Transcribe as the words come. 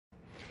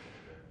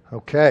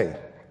Okay.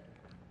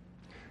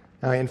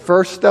 Now in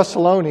 1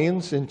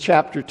 Thessalonians, in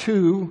chapter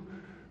 2,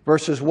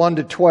 verses 1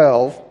 to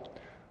 12,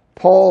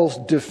 Paul's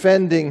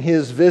defending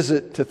his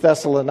visit to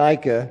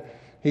Thessalonica.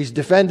 He's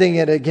defending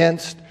it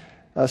against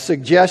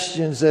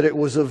suggestions that it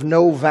was of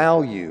no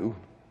value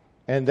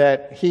and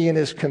that he and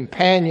his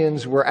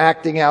companions were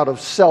acting out of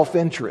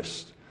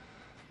self-interest,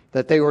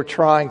 that they were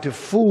trying to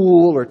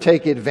fool or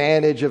take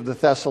advantage of the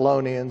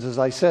Thessalonians. As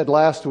I said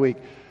last week,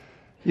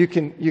 you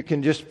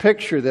can just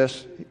picture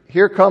this.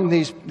 Here come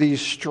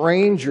these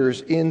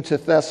strangers into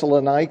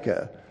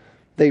Thessalonica.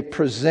 They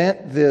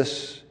present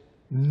this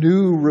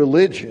new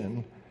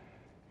religion,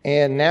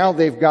 and now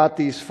they've got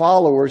these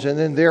followers, and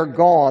then they're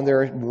gone.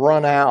 They're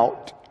run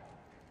out.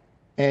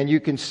 And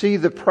you can see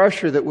the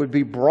pressure that would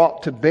be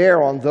brought to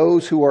bear on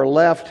those who are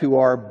left, who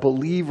are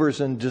believers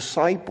and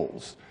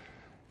disciples.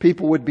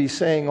 People would be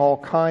saying all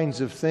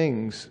kinds of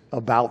things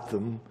about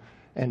them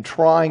and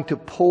trying to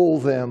pull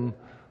them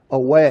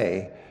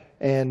away.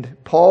 And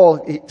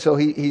Paul,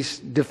 he's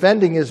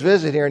defending his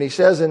visit here, and he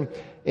says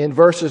in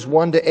verses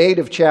 1 to 8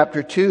 of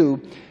chapter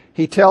 2,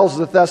 he tells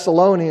the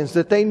Thessalonians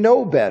that they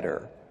know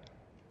better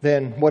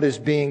than what is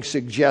being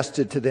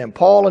suggested to them.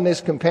 Paul and his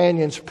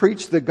companions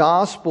preached the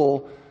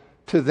gospel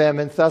to them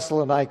in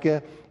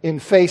Thessalonica in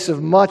face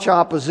of much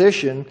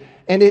opposition,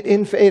 and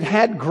it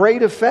had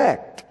great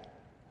effect.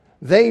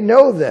 They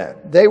know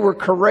that. They were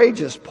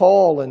courageous.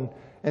 Paul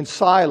and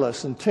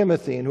Silas and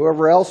Timothy and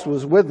whoever else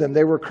was with them,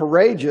 they were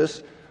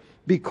courageous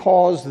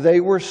because they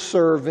were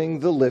serving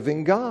the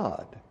living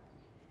God.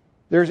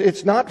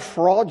 It's not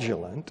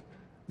fraudulent.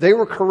 They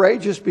were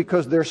courageous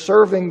because they're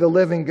serving the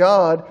living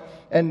God,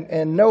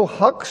 and no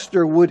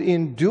huckster would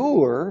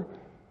endure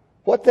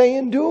what they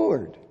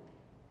endured.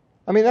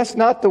 I mean, that's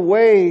not the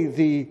way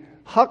the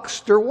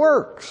huckster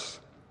works.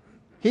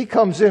 He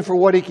comes in for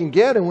what he can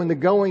get, and when the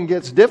going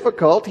gets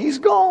difficult, he's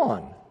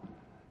gone.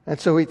 And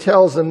so he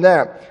tells them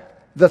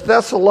that. The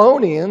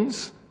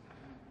Thessalonians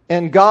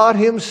and God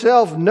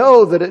himself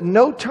know that at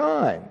no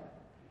time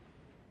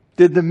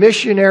did the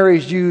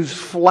missionaries use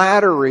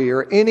flattery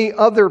or any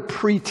other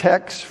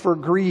pretext for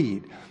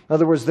greed. In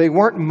other words, they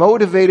weren't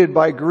motivated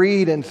by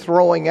greed and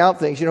throwing out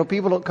things. You know,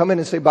 people don't come in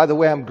and say, by the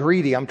way, I'm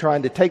greedy, I'm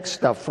trying to take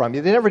stuff from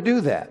you. They never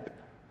do that.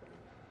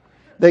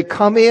 They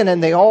come in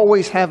and they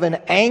always have an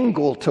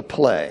angle to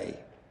play.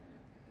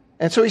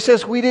 And so he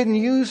says, we didn't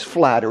use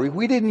flattery.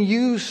 We didn't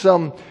use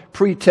some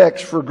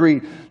pretext for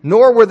greed.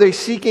 Nor were they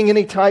seeking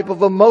any type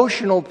of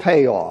emotional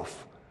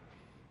payoff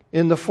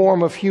in the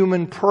form of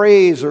human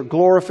praise or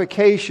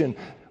glorification.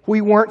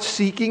 We weren't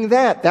seeking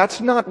that.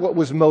 That's not what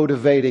was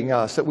motivating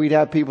us, that we'd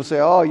have people say,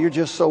 oh, you're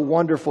just so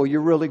wonderful,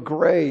 you're really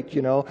great,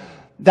 you know.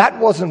 That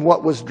wasn't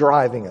what was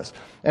driving us.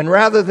 And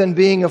rather than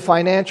being a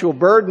financial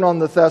burden on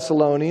the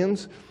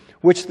Thessalonians,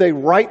 which they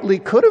rightly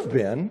could have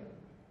been,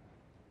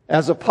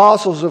 as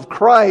apostles of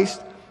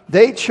Christ,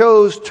 they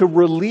chose to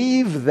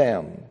relieve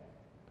them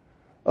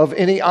of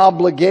any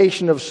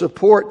obligation of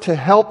support to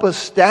help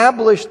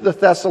establish the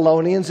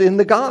Thessalonians in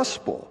the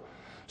gospel.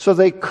 So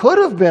they could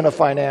have been a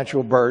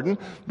financial burden,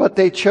 but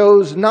they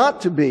chose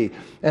not to be.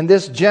 And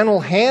this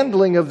gentle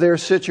handling of their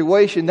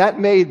situation, that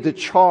made the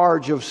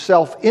charge of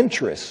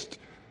self-interest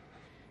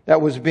that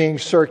was being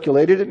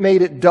circulated, it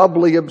made it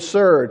doubly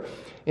absurd.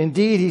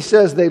 Indeed, he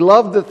says they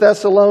loved the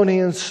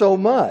Thessalonians so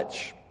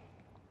much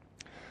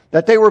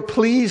that they were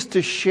pleased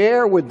to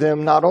share with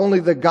them not only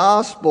the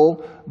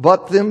gospel,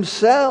 but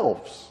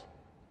themselves,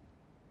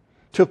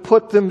 to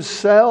put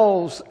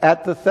themselves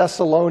at the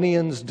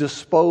Thessalonians'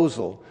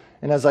 disposal.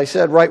 And as I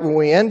said right when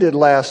we ended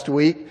last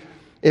week,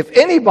 if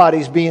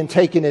anybody's being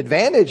taken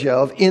advantage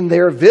of in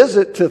their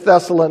visit to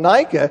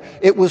Thessalonica,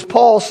 it was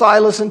Paul,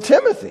 Silas, and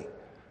Timothy.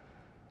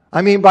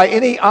 I mean, by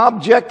any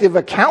objective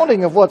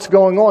accounting of what's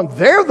going on,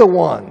 they're the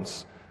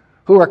ones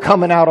who are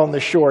coming out on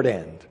the short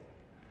end.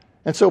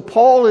 And so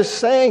Paul is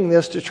saying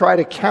this to try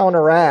to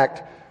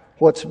counteract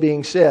what's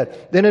being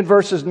said. Then in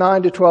verses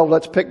 9 to 12,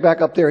 let's pick back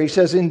up there. He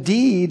says,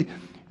 indeed,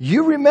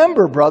 you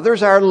remember,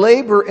 brothers, our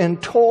labor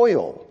and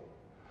toil,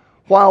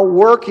 while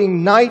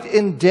working night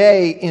and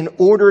day in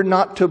order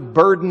not to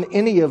burden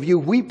any of you.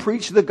 We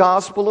preach the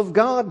gospel of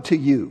God to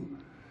you.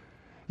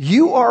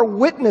 You are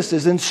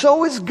witnesses, and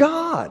so is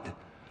God,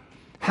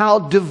 how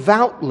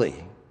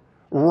devoutly,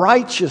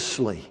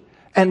 righteously,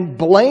 and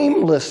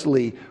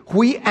blamelessly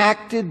we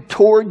acted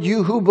toward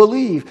you who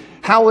believe.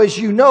 How, as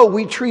you know,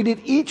 we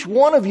treated each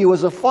one of you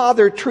as a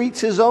father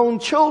treats his own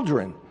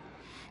children,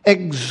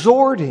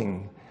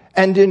 exhorting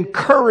and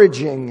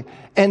encouraging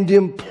and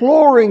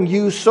imploring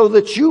you so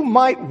that you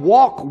might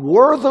walk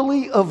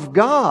worthily of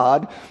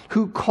God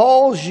who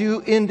calls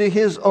you into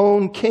his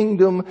own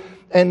kingdom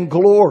and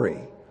glory.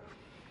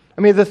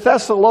 I mean, the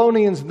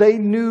Thessalonians, they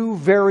knew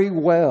very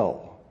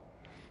well.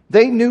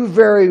 They knew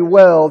very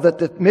well that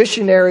the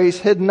missionaries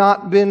had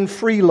not been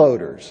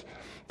freeloaders,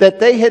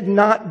 that they had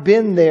not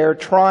been there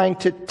trying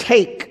to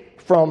take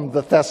from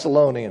the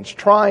Thessalonians,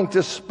 trying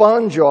to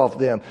sponge off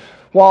them.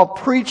 While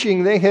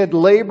preaching, they had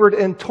labored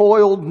and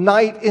toiled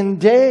night and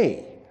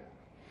day.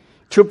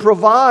 to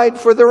provide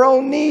for their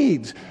own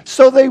needs,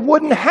 so they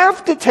wouldn't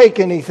have to take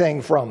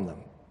anything from them.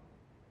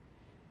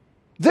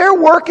 They're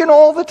working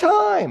all the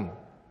time,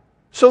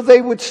 so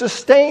they would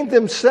sustain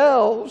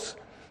themselves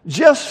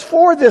just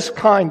for this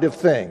kind of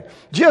thing,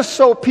 just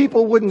so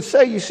people wouldn't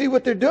say, you see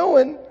what they're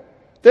doing?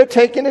 They're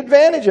taking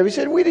advantage of it. He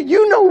said,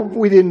 you know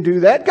we didn't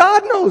do that.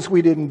 God knows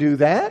we didn't do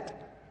that.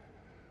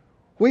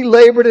 We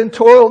labored and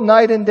toiled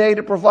night and day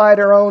to provide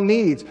our own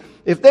needs.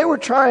 If they were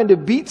trying to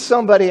beat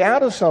somebody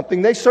out of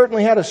something, they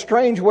certainly had a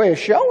strange way of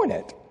showing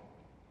it.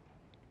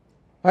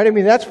 Right? I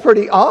mean, that's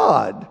pretty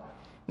odd.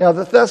 Now,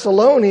 the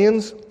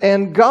Thessalonians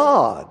and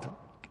God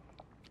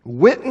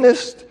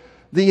witnessed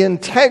the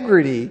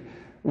integrity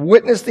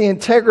with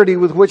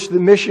which the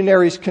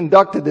missionaries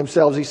conducted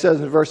themselves, he says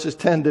in verses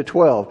 10 to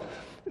 12.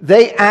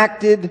 They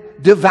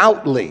acted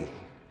devoutly,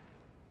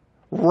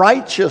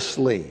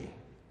 righteously,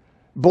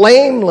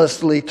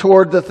 blamelessly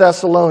toward the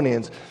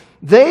Thessalonians.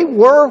 They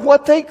were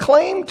what they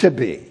claimed to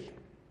be.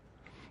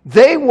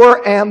 They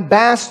were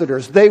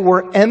ambassadors. They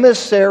were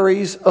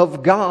emissaries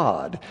of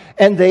God.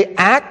 And they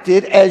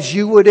acted as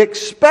you would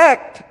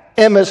expect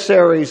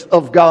emissaries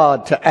of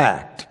God to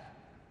act.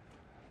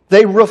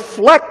 They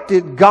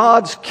reflected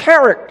God's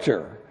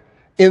character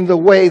in the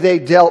way they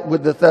dealt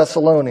with the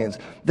Thessalonians.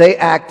 They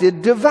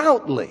acted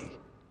devoutly,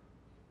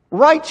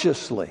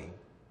 righteously,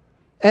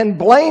 and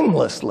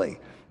blamelessly.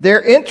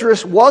 Their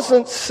interest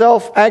wasn't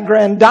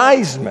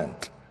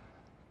self-aggrandizement.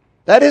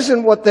 That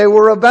isn't what they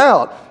were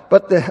about.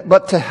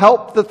 But to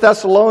help the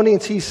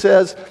Thessalonians, he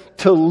says,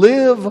 to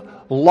live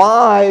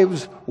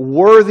lives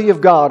worthy of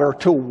God, or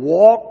to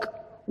walk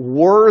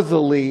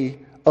worthily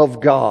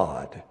of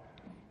God,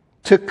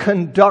 to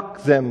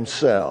conduct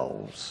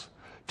themselves,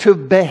 to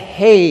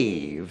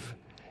behave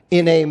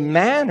in a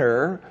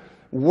manner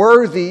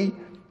worthy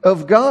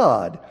of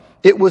God.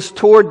 It was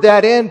toward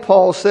that end,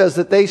 Paul says,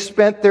 that they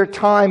spent their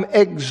time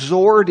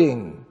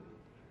exhorting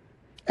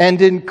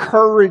and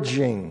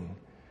encouraging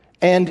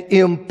and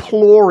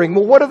imploring.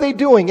 Well, what are they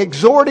doing?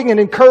 Exhorting and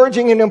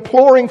encouraging and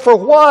imploring for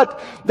what?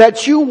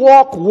 That you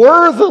walk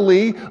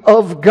worthily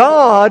of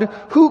God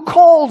who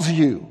calls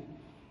you.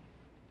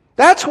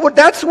 That's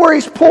where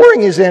he's pouring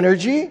his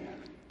energy,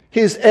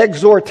 his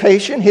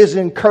exhortation, his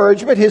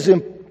encouragement, his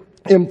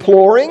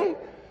imploring,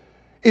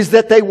 is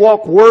that they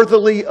walk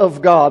worthily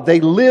of God. They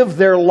live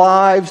their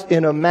lives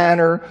in a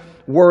manner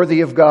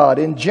worthy of God.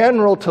 In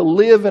general, to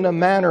live in a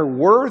manner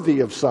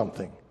worthy of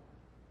something.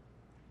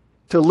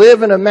 To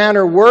live in a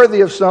manner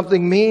worthy of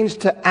something means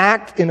to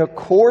act in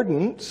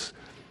accordance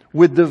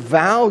with the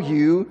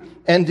value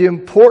and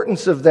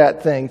importance of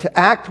that thing. To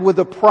act with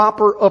a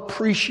proper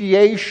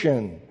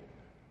appreciation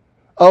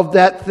of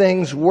that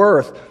thing's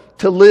worth.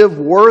 To live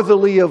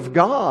worthily of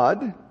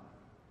God,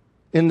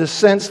 in the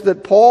sense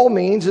that Paul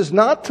means, is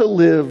not to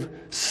live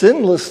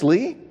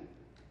sinlessly.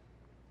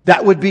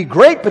 That would be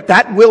great, but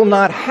that will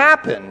not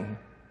happen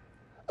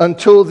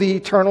until the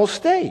eternal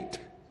state.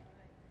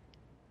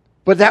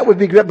 But that would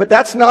be good. But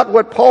that's not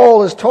what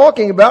Paul is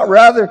talking about.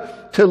 Rather,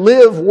 to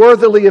live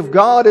worthily of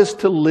God is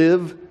to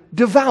live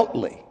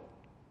devoutly,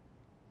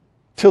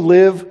 to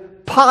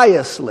live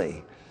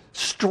piously,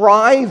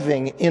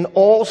 striving in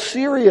all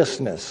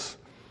seriousness,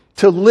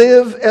 to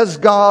live as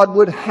God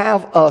would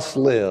have us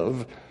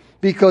live,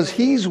 because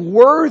he's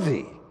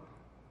worthy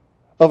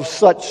of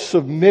such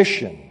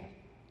submission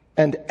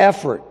and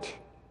effort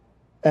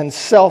and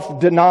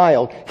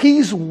self-denial.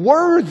 He's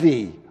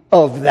worthy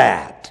of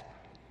that.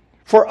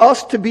 For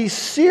us to be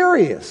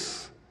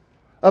serious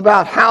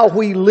about how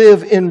we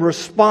live in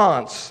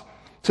response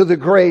to the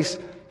grace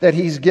that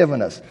he's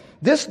given us.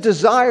 This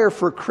desire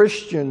for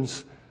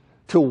Christians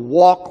to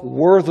walk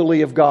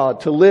worthily of God,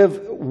 to live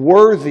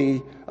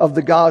worthy of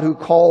the God who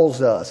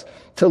calls us,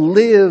 to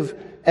live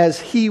as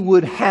he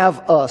would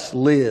have us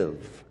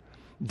live.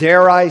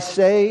 Dare I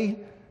say,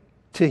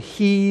 to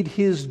heed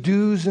his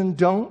do's and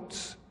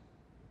don'ts?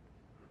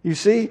 You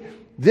see,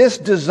 this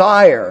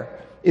desire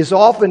is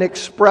often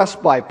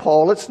expressed by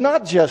Paul. It's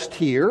not just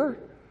here.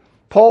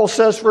 Paul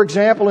says, for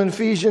example, in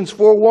Ephesians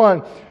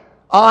 4:1,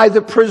 I,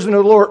 the prisoner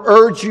of the Lord,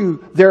 urge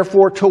you,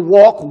 therefore, to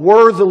walk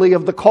worthily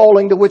of the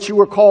calling to which you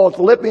were called.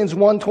 Philippians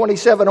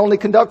 1:27, only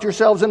conduct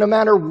yourselves in a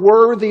manner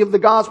worthy of the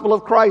gospel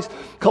of Christ.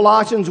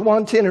 Colossians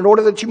 1:10, in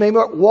order that you may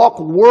walk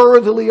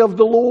worthily of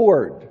the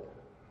Lord.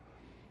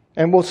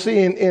 And we'll see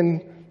in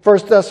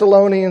 1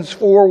 Thessalonians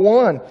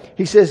 4:1,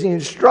 he says he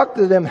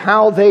instructed them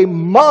how they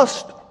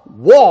must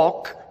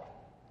walk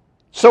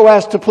so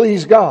as to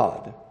please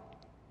God.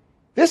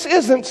 This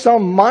isn't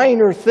some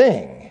minor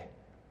thing.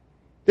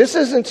 This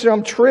isn't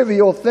some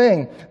trivial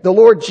thing. The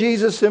Lord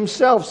Jesus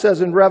himself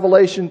says in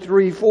Revelation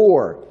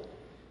 3:4,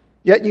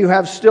 yet you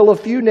have still a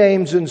few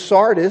names in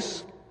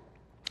Sardis,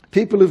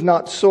 people who've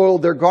not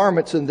soiled their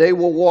garments, and they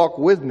will walk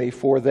with me,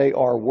 for they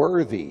are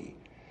worthy.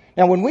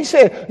 Now, when we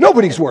say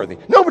nobody's worthy,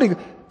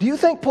 do you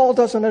think Paul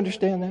doesn't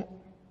understand that?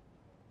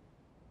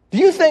 Do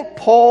you think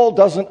Paul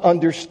doesn't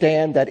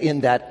understand that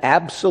in that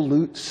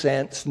absolute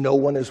sense, no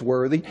one is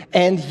worthy?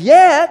 And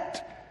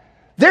yet,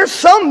 there's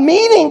some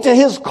meaning to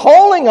his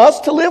calling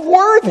us to live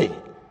worthy.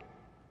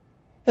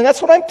 And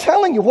that's what I'm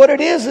telling you. What it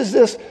is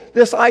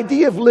this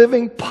idea of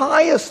living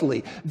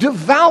piously,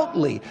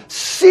 devoutly,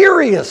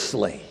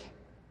 seriously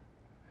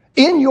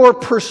in your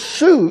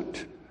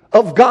pursuit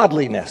of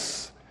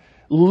godliness.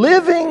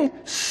 Living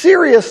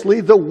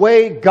seriously the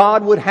way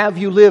God would have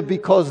you live,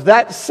 because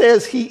that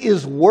says He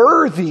is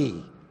worthy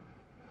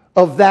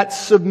of that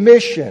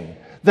submission,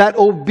 that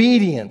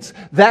obedience,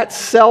 that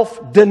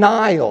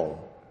self-denial.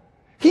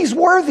 He's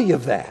worthy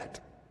of that.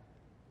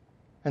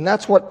 And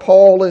that's what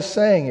Paul is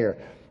saying here.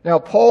 Now,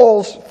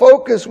 Paul's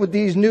focus with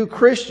these new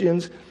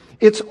Christians,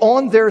 it's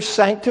on their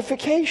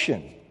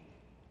sanctification.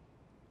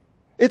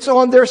 It's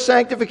on their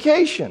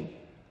sanctification.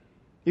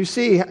 You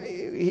see,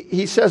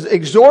 he says,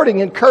 exhorting,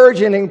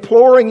 encouraging,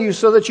 imploring you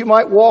so that you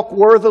might walk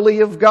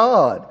worthily of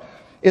God.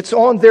 It's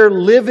on their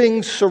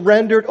living,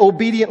 surrendered,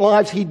 obedient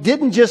lives. He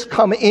didn't just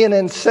come in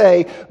and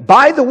say,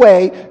 by the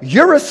way,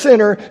 you're a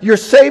sinner, you're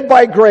saved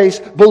by grace,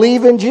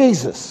 believe in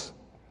Jesus.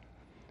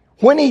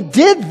 When he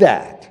did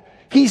that,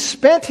 he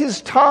spent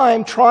his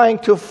time trying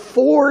to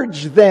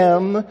forge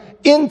them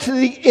into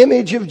the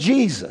image of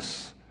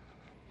Jesus,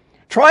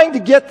 trying to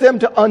get them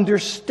to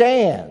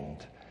understand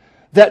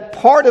that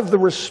part of the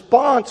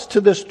response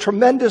to this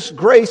tremendous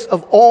grace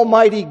of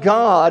Almighty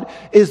God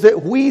is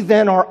that we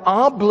then are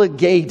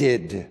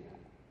obligated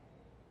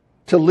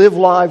to live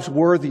lives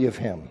worthy of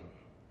Him.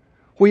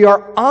 We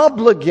are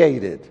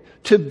obligated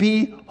to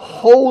be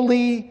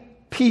holy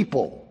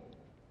people.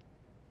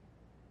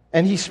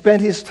 And he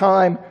spent his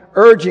time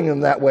urging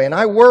them that way. And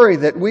I worry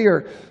that we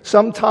are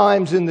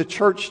sometimes in the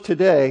church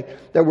today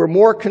that we're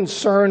more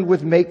concerned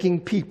with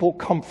making people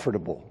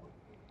comfortable,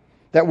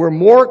 that we're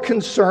more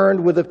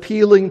concerned with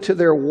appealing to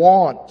their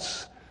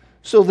wants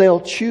so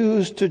they'll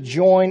choose to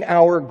join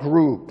our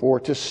group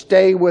or to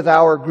stay with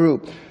our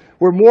group.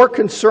 We're more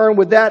concerned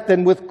with that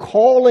than with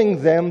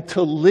calling them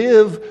to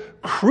live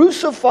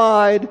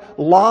crucified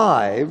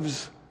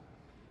lives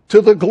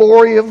to the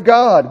glory of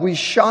God. We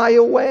shy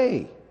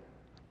away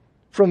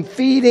from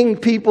feeding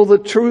people the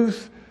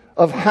truth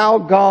of how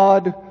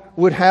God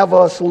would have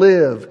us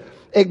live,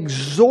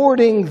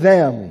 exhorting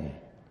them,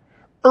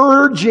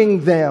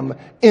 urging them,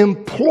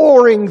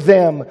 imploring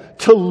them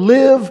to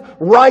live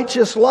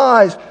righteous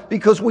lives,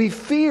 because we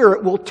fear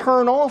it will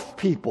turn off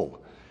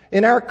people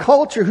in our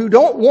culture who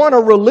don't want a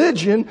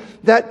religion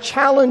that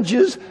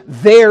challenges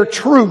their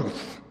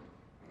truth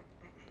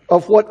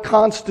of what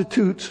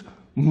constitutes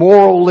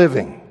moral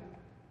living.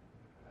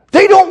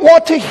 They don't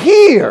want to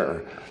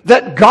hear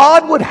that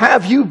God would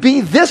have you be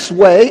this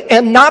way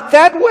and not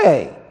that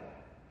way.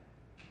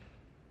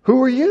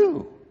 Who are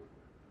you?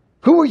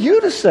 Who are you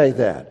to say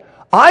that?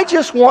 I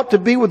just want to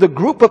be with a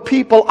group of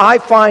people I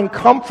find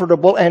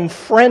comfortable and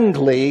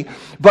friendly,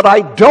 but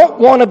I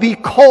don't want to be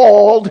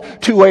called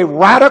to a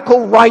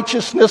radical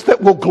righteousness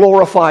that will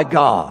glorify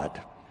God.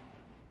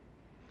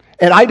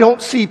 And I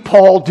don't see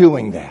Paul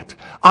doing that.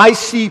 I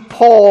see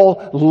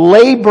Paul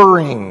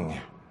laboring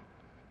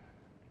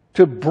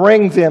to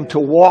bring them to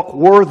walk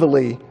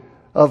worthily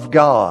of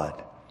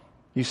God.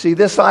 You see,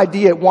 this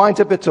idea, it winds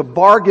up, it's a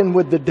bargain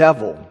with the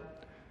devil,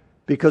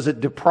 because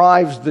it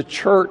deprives the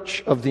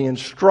church of the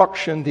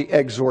instruction, the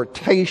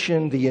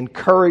exhortation, the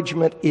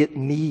encouragement it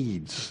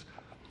needs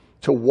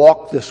to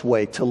walk this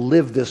way, to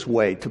live this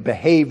way, to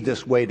behave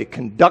this way, to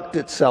conduct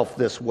itself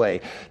this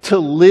way, to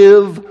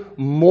live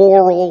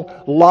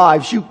moral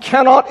lives. You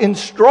cannot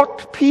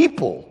instruct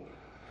people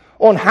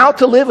on how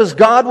to live as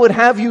God would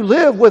have you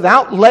live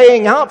without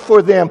laying out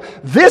for them,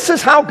 this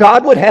is how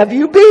God would have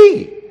you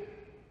be.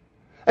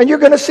 And you're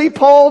going to see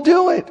Paul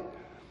do it.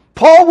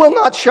 Paul will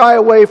not shy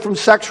away from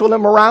sexual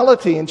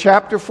immorality in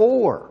chapter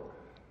 4.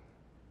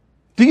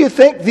 Do you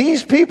think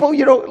these people,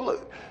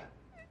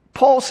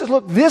 Paul says,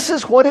 look, this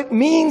is what it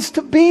means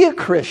to be a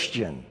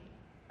Christian.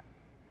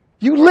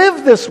 You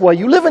live this way.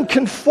 You live in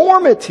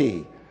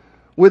conformity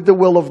with the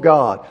will of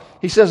God.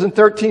 He says in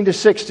 13 to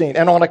 16,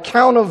 and on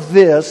account of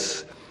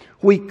this,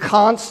 we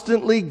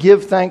constantly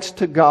give thanks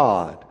to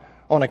God.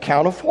 On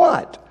account of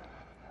what?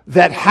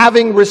 That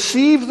having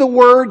received the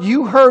word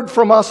you heard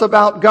from us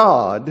about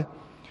God,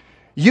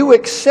 you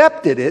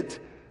accepted it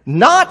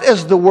not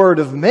as the word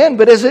of men,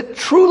 but as it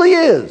truly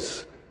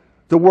is,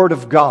 the word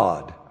of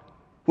God,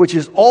 which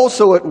is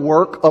also at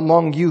work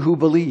among you who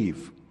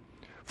believe.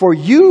 For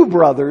you,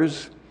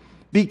 brothers,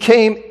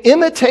 became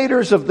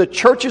imitators of the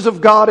churches of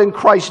God in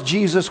Christ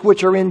Jesus,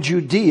 which are in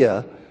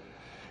Judea,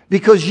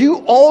 because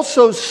you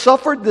also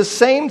suffered the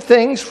same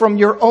things from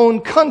your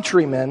own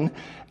countrymen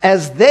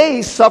as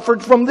they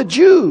suffered from the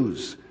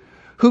Jews,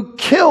 who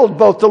killed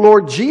both the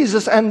Lord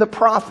Jesus and the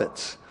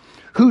prophets,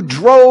 who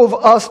drove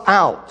us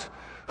out,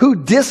 who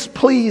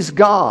displease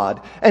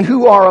God, and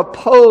who are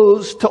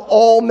opposed to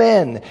all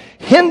men,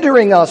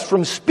 hindering us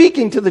from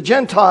speaking to the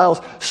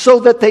Gentiles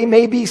so that they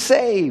may be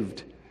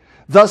saved,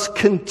 thus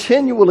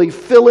continually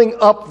filling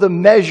up the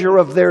measure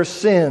of their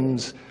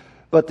sins.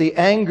 But the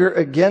anger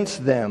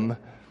against them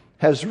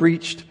has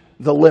reached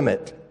the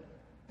limit.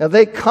 Now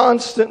they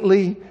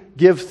constantly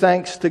give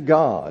thanks to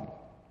God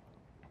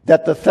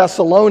that the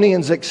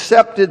Thessalonians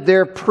accepted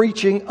their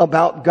preaching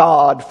about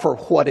God for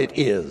what it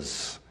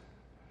is.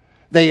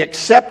 They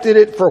accepted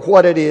it for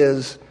what it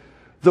is,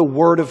 the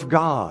Word of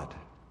God,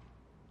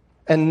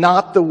 and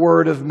not the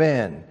word of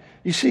men.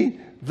 You see,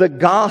 the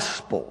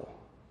gospel,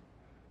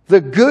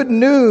 the good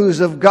news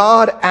of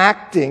God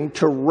acting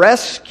to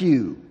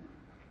rescue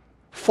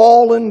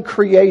fallen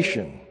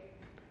creation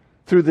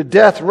through the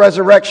death,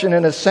 resurrection,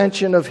 and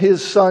ascension of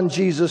His Son,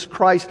 Jesus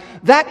Christ,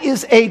 that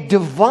is a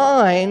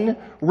divine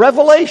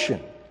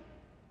revelation.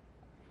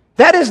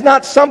 That is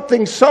not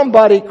something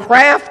somebody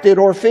crafted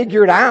or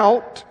figured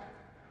out,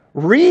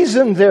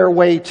 reasoned their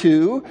way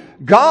to.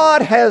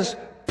 God has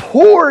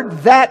poured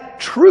that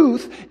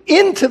truth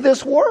into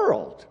this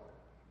world.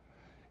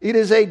 It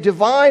is a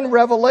divine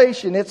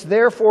revelation. It's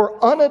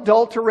therefore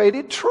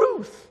unadulterated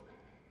truth.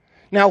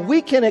 Now,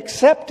 we can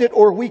accept it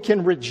or we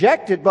can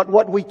reject it, but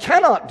what we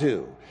cannot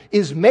do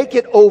is make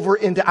it over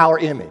into our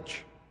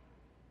image.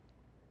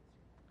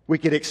 We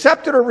can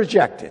accept it or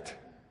reject it,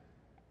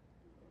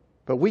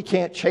 but we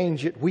can't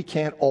change it, we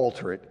can't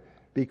alter it,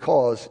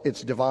 because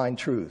it's divine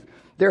truth.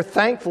 They're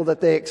thankful that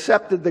they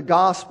accepted the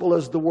gospel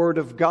as the Word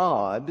of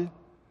God,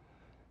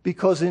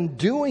 because in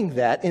doing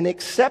that, in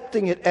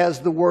accepting it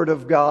as the Word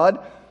of God,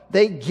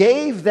 they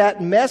gave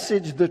that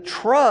message the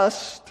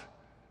trust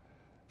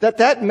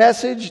that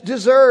message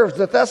deserves.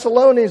 The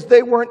Thessalonians,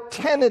 they weren't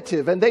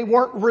tentative and they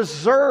weren't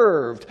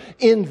reserved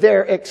in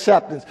their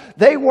acceptance.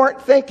 They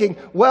weren't thinking,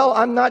 well,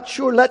 I'm not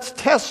sure, let's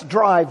test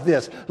drive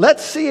this.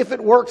 Let's see if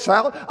it works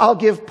out. I'll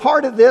give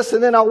part of this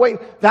and then I'll wait.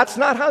 That's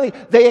not how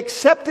they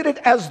accepted it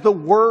as the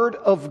Word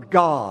of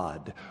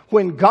God.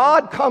 When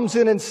God comes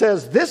in and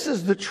says, this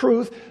is the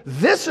truth,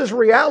 this is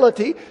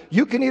reality,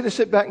 you can either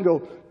sit back and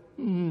go,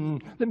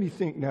 let me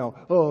think now.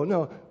 Oh,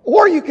 no.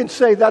 Or you can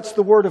say that's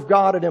the Word of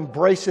God and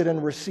embrace it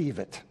and receive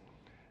it.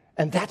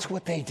 And that's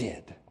what they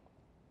did.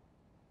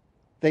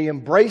 They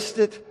embraced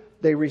it,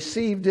 they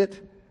received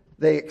it,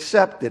 they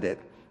accepted it.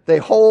 They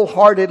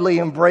wholeheartedly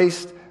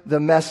embraced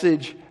the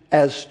message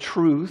as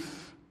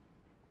truth,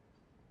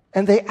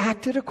 and they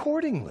acted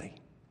accordingly.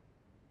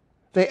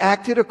 They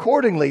acted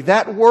accordingly.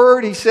 That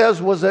Word, he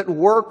says, was at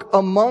work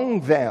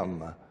among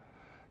them,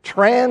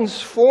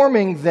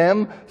 transforming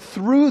them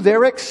through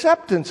their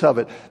acceptance of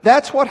it.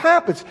 That's what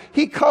happens.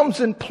 He comes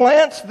and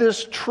plants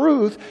this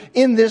truth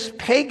in this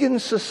pagan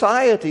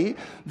society.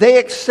 They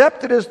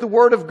accept it as the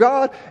Word of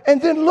God, and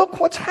then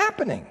look what's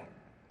happening.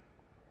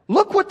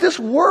 Look what this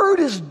Word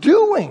is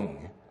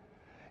doing.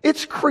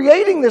 It's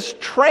creating this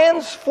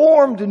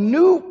transformed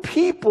new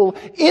people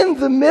in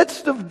the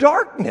midst of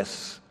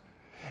darkness.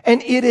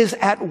 And it is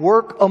at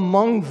work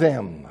among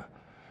them,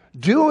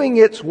 doing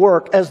its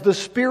work as the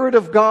Spirit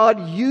of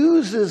God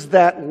uses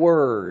that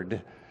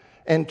Word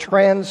and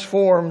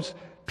transforms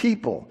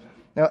people.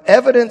 Now,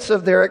 evidence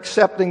of their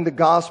accepting the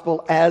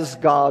gospel as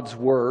God's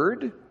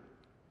Word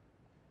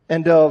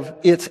and of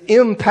its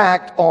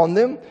impact on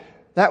them,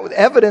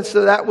 evidence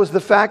of that was the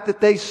fact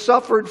that they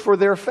suffered for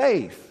their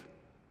faith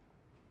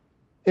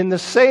in the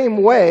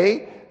same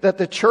way that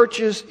the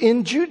churches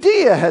in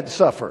Judea had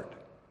suffered.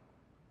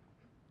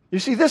 You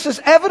see, this is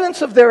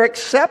evidence of their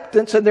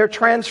acceptance and their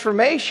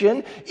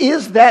transformation,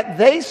 is that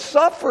they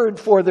suffered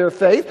for their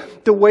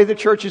faith the way the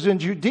churches in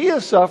Judea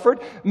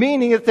suffered,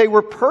 meaning that they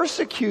were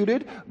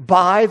persecuted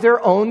by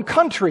their own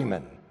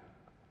countrymen.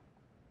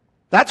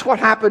 That's what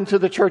happened to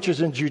the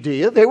churches in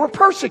Judea. They were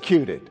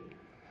persecuted.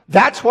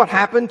 That's what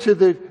happened to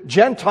the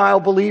Gentile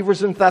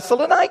believers in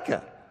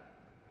Thessalonica.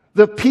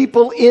 The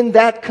people in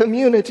that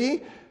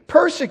community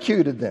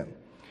persecuted them.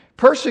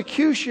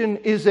 Persecution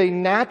is a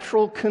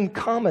natural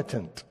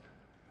concomitant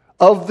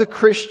of the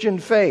Christian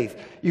faith.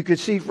 You could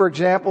see, for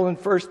example, in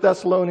 1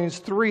 Thessalonians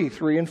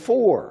 3 and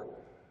 4,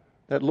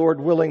 that Lord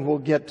willing we'll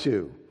get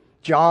to.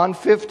 John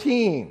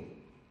 15,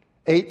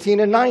 18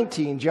 and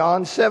 19,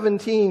 John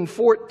 17,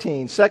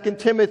 14, 2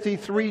 Timothy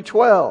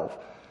 3:12.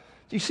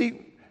 You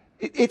see,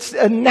 it's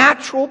a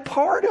natural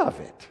part of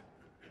it.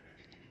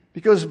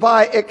 Because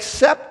by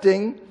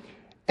accepting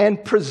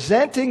and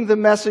presenting the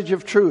message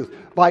of truth,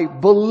 by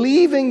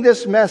believing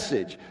this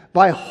message,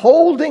 by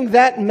holding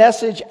that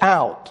message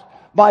out,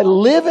 by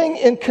living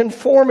in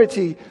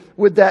conformity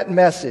with that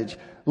message,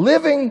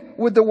 living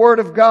with the Word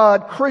of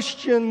God,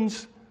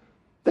 Christians,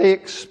 they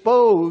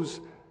expose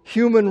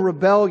human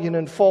rebellion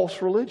and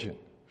false religion.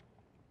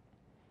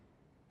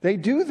 They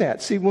do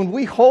that. See, when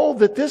we hold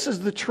that this is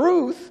the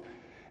truth,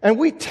 and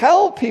we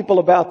tell people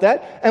about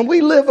that, and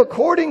we live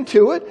according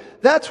to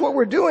it, that's what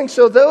we're doing.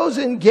 So those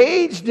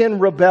engaged in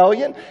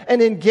rebellion and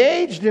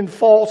engaged in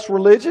false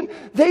religion,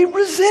 they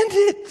resent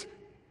it.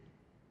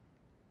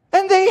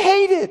 And they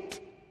hate it.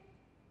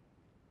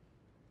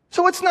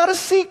 So it's not a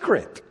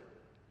secret.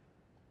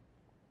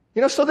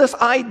 So this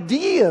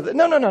idea that,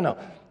 no.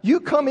 You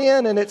come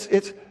in and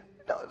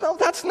no,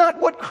 that's not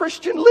what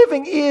Christian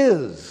living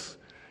is.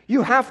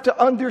 You have to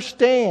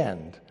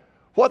understand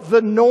what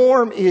the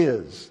norm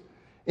is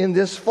in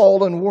this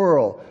fallen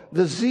world.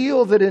 The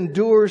zeal that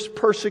endures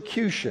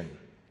persecution.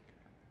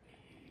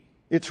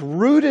 It's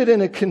rooted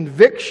in a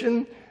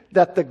conviction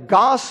that the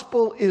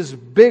gospel is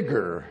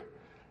bigger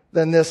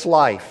than this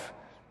life.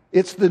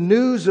 It's the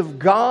news of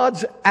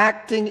God's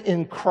acting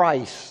in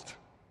Christ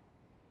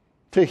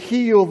to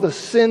heal the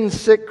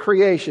sin-sick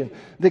creation.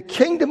 The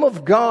kingdom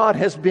of God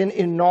has been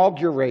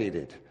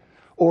inaugurated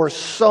or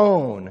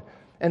sown,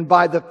 and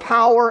by the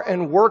power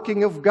and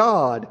working of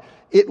God,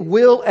 it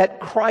will, at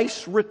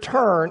Christ's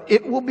return,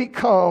 it will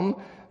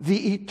become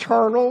the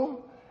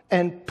eternal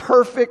and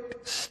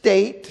perfect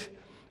state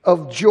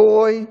of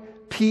joy,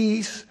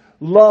 peace,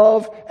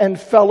 love, and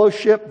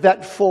fellowship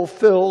that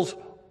fulfills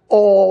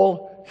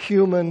all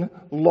human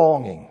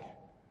longing.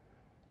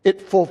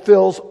 It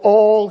fulfills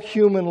all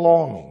human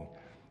longing.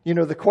 You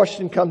know, the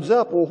question comes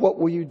up, well, what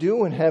will you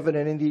do in heaven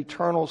and in the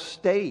eternal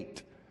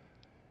state?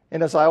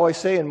 And as I always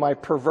say in my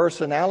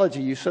perverse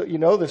analogy, you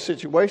know the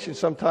situation.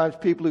 Sometimes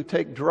people who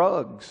take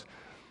drugs,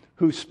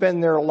 who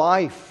spend their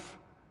life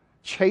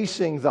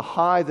chasing the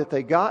high that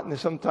they got, and they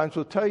sometimes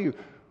will tell you,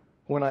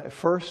 when I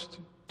first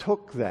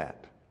took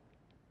that,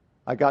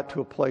 I got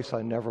to a place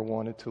I never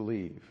wanted to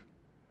leave.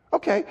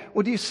 Okay,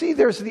 well, do you see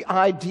there's the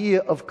idea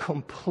of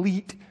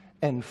complete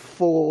and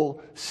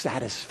full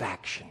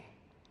satisfaction.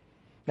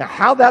 Now,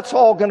 how that's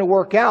all going to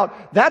work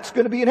out, that's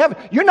going to be in heaven.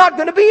 You're not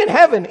going to be in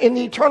heaven in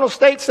the eternal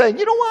state saying,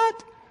 you know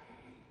what?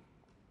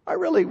 I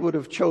really would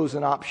have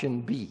chosen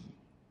option B.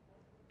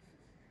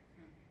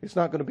 It's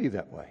not going to be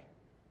that way.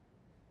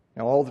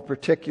 Now, all the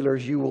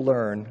particulars you will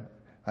learn,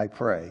 I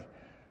pray.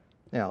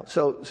 Now,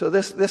 so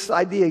this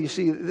idea, you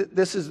see,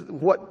 this is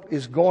what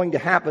is going to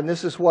happen.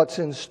 This is what's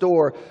in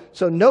store.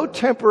 So no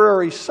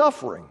temporary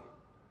suffering.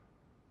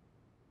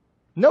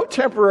 No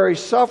temporary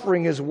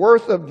suffering is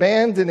worth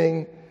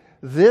abandoning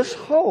this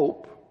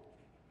hope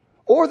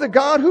or the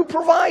God who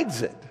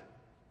provides it.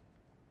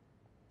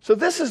 So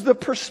this is the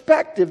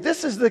perspective.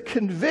 This is the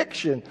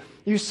conviction,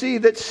 you see,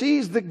 that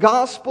sees the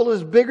gospel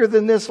as bigger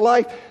than this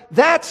life.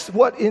 That's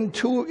what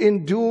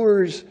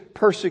endures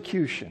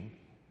persecution.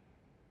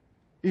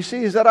 You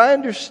see, is that I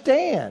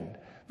understand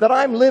that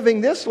I'm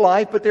living this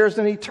life, but there's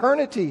an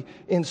eternity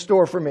in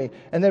store for me.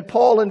 And then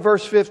Paul in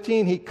verse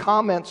 15, he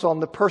comments on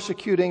the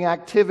persecuting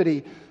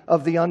activity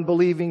of the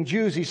unbelieving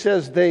Jews. He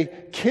says they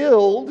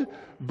killed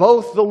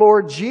both the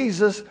Lord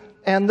Jesus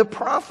and the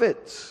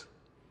prophets.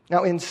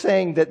 Now, in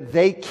saying that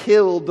they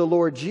killed the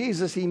Lord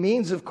Jesus, he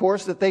means, of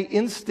course, that they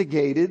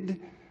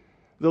instigated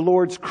the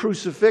Lord's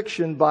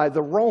crucifixion by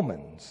the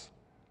Romans.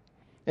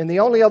 And the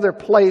only other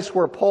place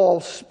where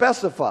Paul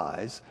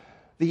specifies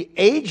the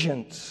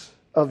agents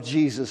of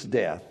Jesus'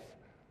 death,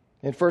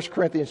 in 1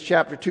 Corinthians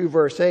chapter 2,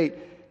 verse 8,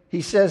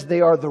 he says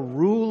they are the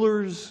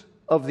rulers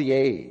of the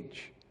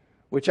age,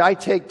 which I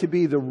take to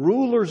be the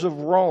rulers of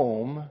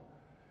Rome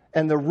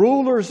and the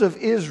rulers of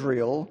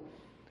Israel,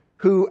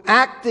 who,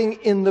 acting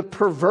in the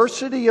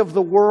perversity of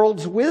the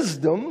world's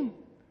wisdom,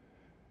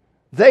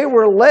 they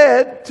were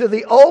led to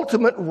the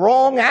ultimate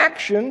wrong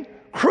action,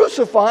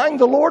 crucifying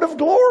the Lord of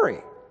glory.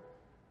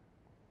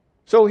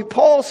 So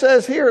Paul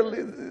says here,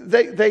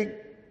 they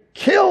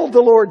killed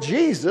the Lord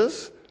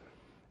Jesus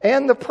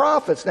and the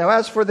prophets. Now,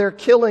 as for their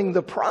killing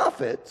the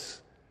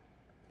prophets,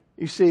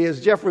 you see,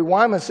 as Jeffrey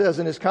Wyman says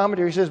in his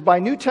commentary, he says, by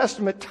New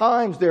Testament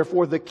times,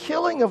 therefore, the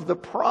killing of the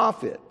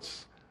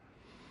prophets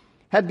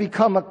had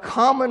become a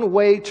common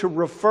way to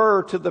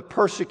refer to the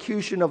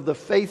persecution of the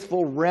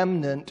faithful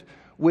remnant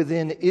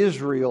within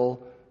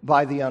Israel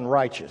by the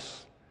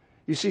unrighteous.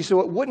 You see,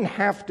 so it wouldn't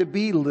have to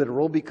be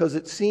literal, because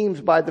it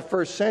seems by the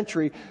first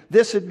century,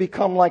 this had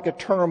become like a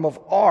term of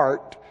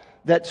art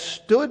that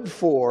stood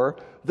for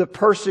the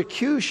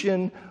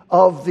persecution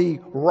of the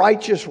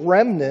righteous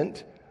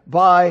remnant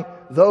by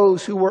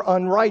those who were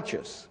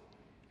unrighteous.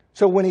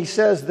 So when he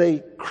says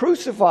they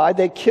crucified,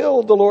 they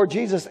killed the Lord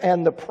Jesus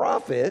and the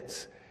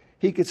prophets,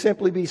 he could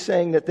simply be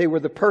saying that they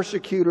were the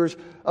persecutors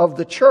of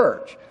the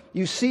church.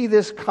 You see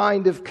this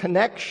kind of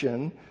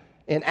connection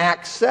in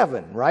Acts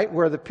 7, right?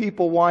 Where the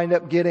people wind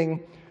up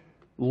getting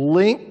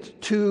linked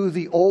to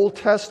the Old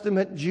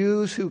Testament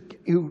Jews who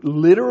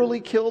literally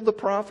killed the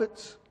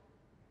prophets.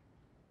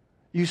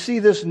 You see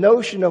this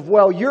notion of,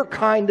 well, you're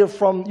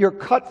you're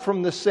cut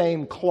from the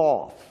same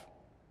cloth.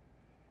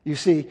 You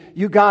see,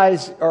 you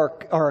guys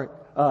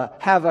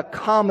have a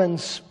common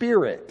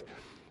spirit.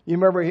 You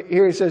remember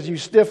here he says, you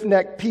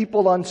stiff-necked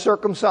people,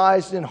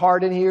 uncircumcised in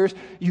heart and ears,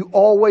 you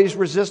always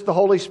resist the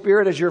Holy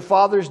Spirit as your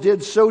fathers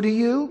did, so do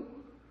you.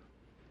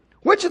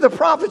 Which of the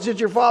prophets did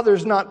your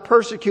fathers not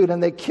persecute?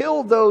 And they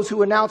killed those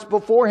who announced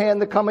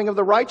beforehand the coming of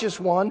the righteous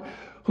one,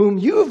 whom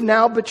you've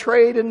now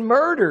betrayed and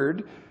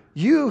murdered,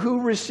 you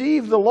who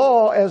received the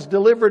law as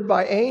delivered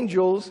by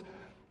angels,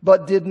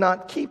 but did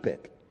not keep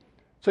it.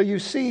 So you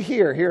see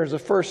here's a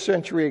first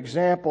century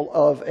example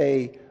of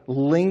a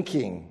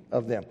linking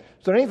of them.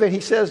 So in any event, he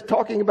says,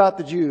 talking about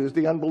the Jews,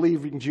 the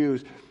unbelieving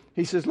Jews,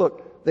 he says,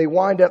 look,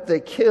 they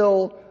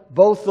kill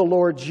both the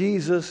Lord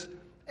Jesus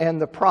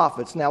and the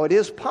prophets. Now, it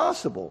is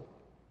possible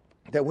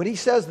that when he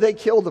says they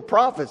kill the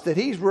prophets, that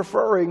he's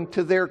referring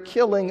to their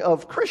killing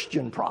of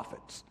Christian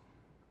prophets.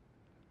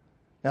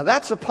 Now,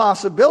 that's a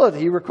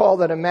possibility. You recall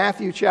that in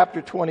Matthew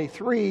chapter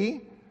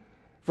 23,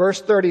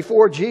 verse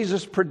 34,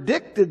 Jesus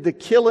predicted the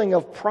killing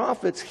of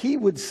prophets he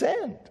would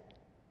send.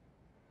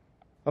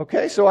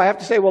 Okay, so I have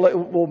to say,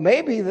 well,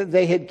 maybe that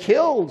they had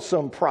killed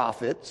some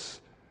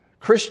prophets,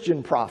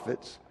 Christian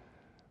prophets.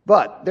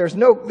 But there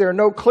are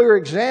no clear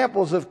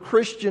examples of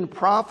Christian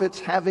prophets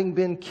having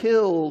been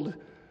killed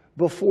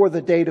before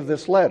the date of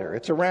this letter.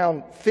 It's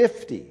around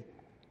 50.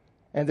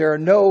 And there are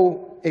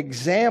no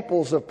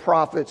examples of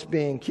prophets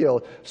being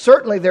killed.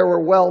 Certainly there were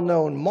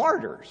well-known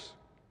martyrs.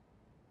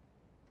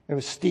 There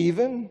was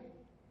Stephen.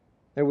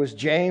 There was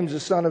James, the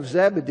son of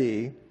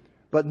Zebedee.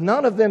 But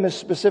none of them is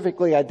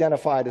specifically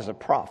identified as a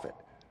prophet.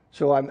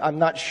 So I'm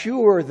not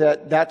sure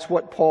that that's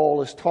what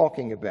Paul is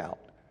talking about.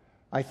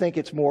 I think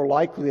it's more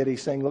likely that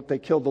he's saying, look, they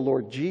killed the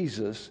Lord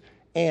Jesus,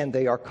 and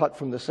they are cut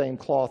from the same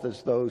cloth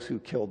as those who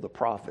killed the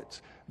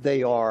prophets.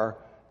 They are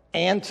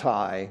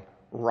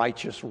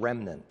anti-righteous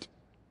remnant.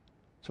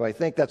 So I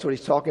think that's what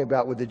he's talking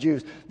about with the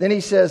Jews. Then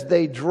he says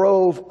they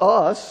drove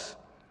us,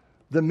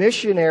 the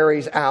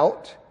missionaries,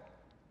 out.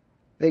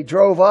 They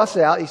drove us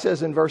out, he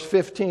says in verse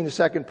 15, the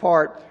second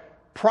part,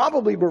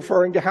 probably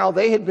referring to how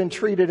they had been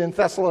treated in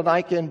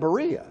Thessalonica and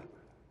Berea.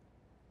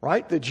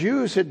 Right? The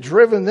Jews had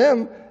driven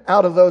them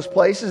out of those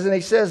places, and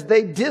he says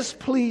they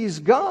displease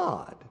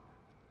God.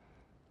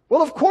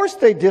 Well, of course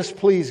they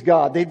displease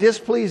God. They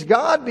displease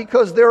God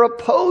because they're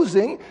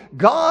opposing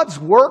God's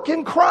work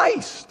in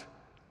Christ.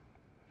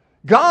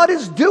 God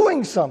is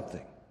doing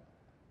something.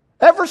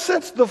 Ever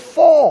since the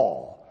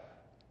fall,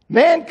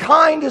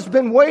 mankind has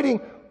been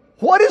waiting.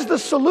 What is the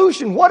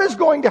solution? What is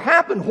going to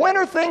happen? When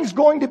are things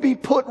going to be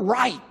put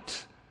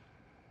right?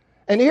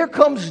 And here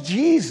comes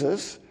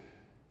Jesus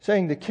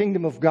saying the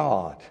kingdom of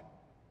God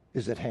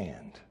is at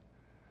hand.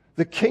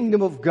 The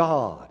kingdom of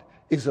God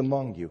is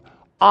among you.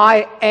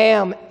 I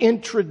am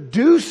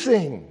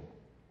introducing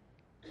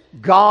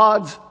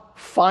God's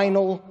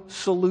final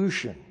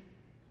solution.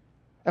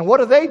 And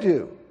what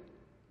do?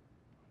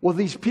 Well,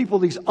 these people,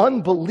 these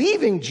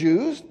unbelieving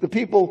Jews, the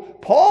people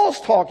Paul's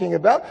talking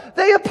about,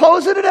 they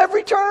oppose it at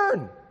every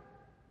turn.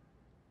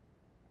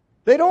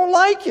 They don't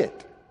like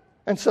it.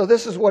 And so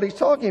this is what he's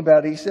talking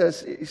about. He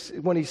says,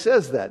 when he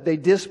says that, they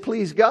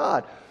displease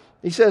God.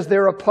 He says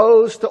they're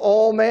opposed to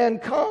all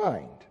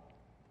mankind.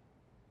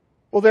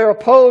 Well, they're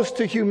opposed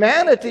to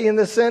humanity in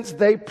the sense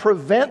they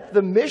prevent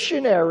the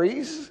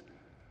missionaries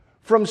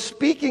from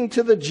speaking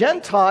to the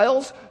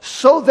Gentiles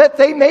so that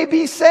they may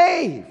be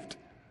saved.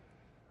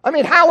 I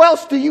mean, how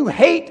else do you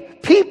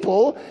hate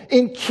people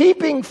in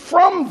keeping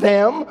from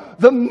them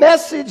the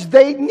message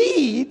they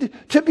need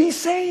to be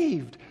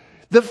saved?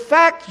 The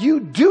fact you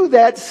do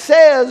that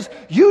says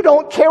you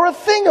don't care a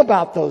thing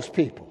about those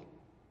people.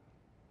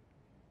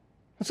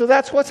 And so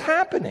that's what's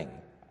happening.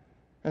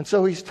 And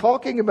so he's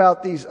talking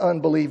about these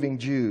unbelieving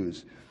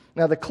Jews.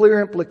 Now, the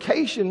clear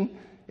implication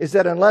is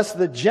that unless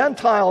the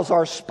Gentiles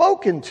are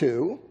spoken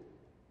to,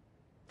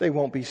 they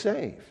won't be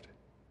saved.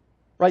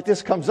 Right?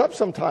 This comes up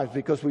sometimes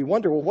because we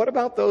wonder, well, what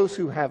about those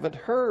who haven't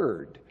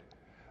heard?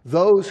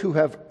 Those who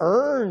have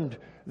earned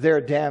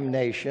their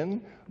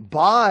damnation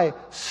by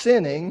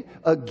sinning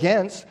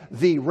against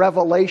the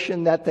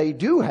revelation that they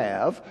do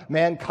have,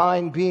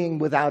 mankind being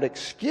without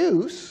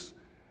excuse.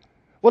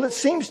 Well, it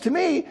seems to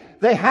me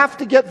they have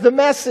to get the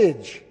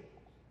message.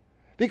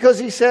 Because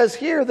he says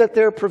here that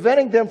they're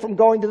preventing them from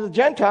going to the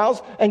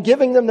Gentiles and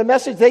giving them the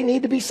message they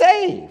need to be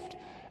saved.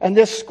 And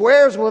this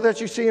squares with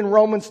what you see in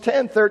Romans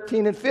 10,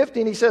 13 and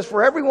 15. He says,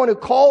 for everyone who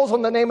calls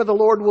on the name of the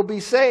Lord will be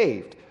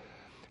saved.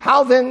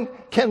 How then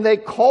can they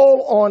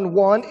call on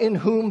one in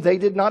whom they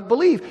did not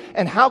believe?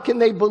 And how can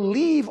they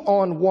believe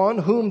on one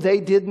whom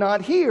they did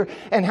not hear?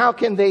 And how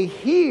can they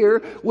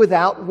hear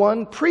without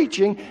one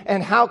preaching?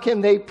 And how can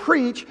they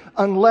preach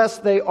unless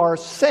they are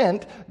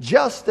sent?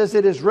 Just as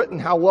it is written,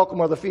 how welcome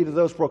are the feet of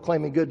those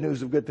proclaiming good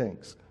news of good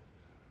things.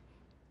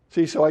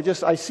 See, so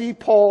I see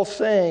Paul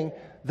saying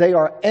they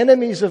are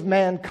enemies of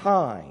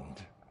mankind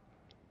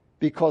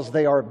because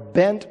they are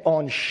bent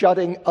on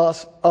shutting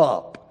us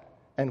up.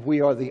 And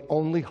we are the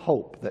only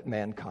hope that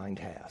mankind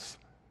has.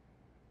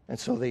 And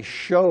so they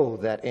show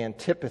that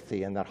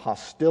antipathy and that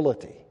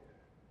hostility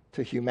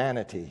to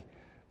humanity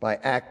by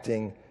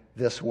acting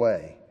this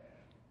way.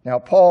 Now,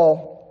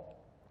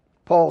 Paul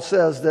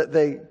says that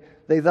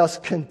they thus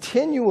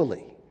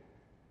continually,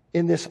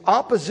 in this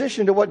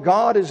opposition to what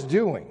God is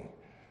doing,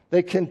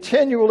 they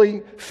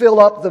continually fill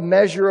up the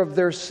measure of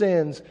their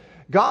sins.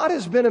 God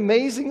has been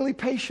amazingly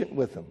patient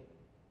with them.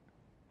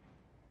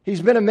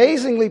 He's been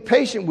amazingly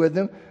patient with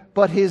them.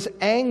 But his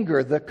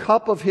anger, the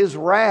cup of his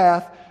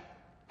wrath,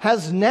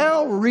 has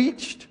now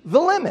reached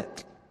the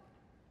limit.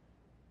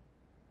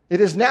 It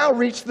has now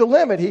reached the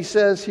limit, he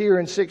says here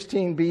in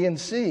 16b and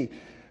c.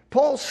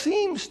 Paul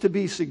seems to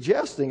be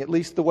suggesting, at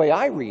least the way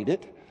I read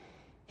it,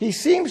 he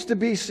seems to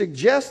be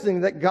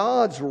suggesting that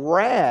God's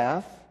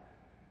wrath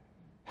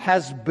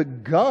has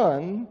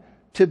begun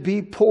to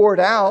be poured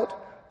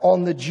out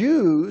on the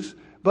Jews,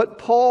 but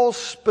Paul's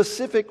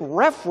specific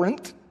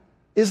referent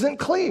isn't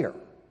clear.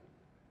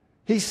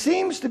 He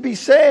seems to be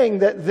saying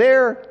that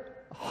their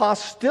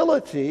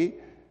hostility,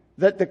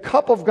 that the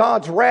cup of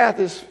God's wrath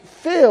is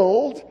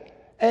filled,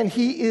 and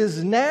he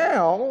is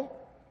now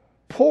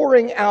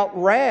pouring out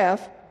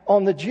wrath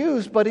on the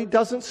Jews, but he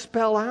doesn't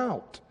spell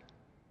out.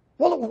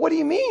 Well, what do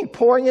you mean,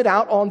 pouring it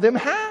out on them?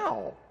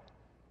 How?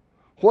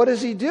 What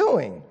is he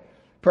doing?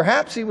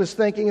 Perhaps he was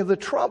thinking of the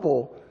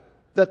trouble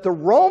that the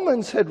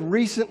Romans had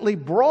recently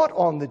brought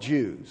on the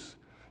Jews.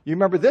 You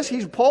remember this?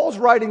 Paul's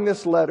writing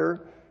this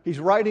letter. He's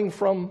writing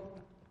from,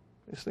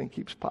 this thing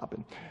keeps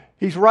popping.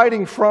 He's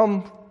writing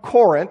from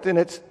Corinth, and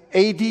it's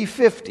AD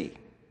 50.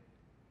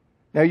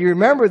 Now you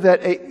remember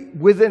that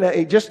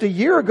within just a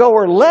year ago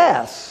or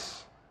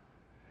less,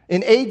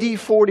 in AD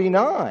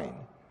 49,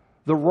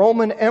 the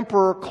Roman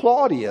Emperor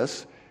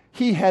Claudius,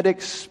 he had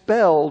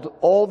expelled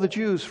all the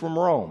Jews from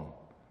Rome.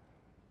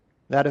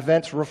 That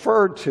event's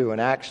referred to in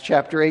Acts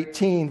chapter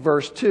 18,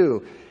 verse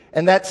 2.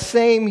 And that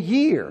same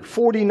year,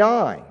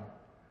 49,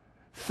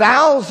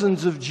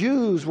 thousands of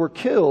Jews were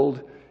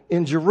killed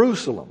in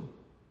Jerusalem,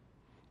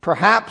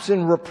 perhaps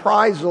in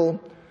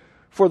reprisal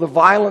for the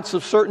violence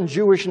of certain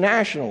Jewish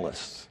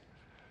nationalists.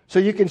 So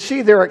you can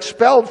see they're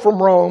expelled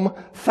from Rome,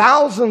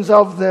 thousands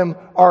of them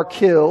are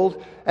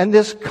killed, and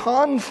this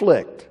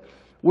conflict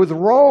with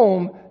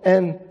Rome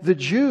and the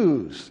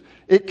Jews,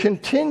 it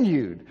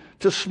continued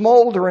to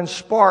smolder and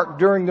spark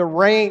during the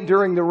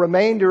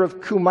remainder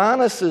of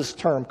Cumanus'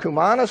 term.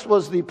 Cumanus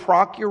was the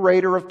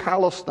procurator of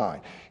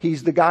Palestine.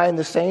 He's the guy in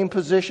the same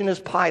position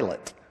as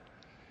Pilate.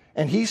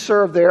 And he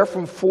served there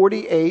from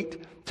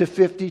 48 to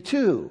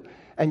 52.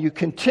 And you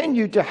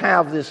continued to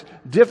have this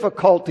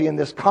difficulty and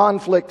this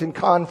conflict and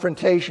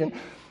confrontation,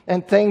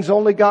 and things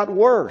only got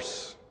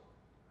worse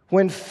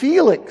when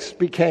Felix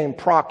became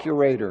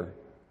procurator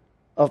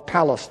of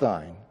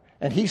Palestine.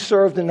 And he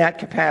served in that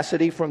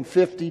capacity from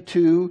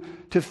 52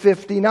 to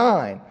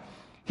 59.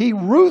 He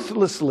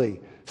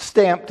ruthlessly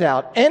stamped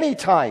out any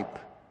type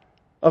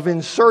of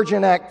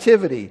insurgent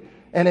activity.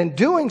 And in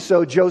doing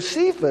so,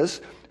 Josephus,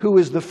 who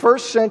is the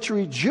first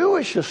century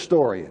Jewish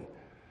historian,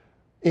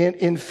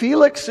 in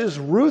Felix's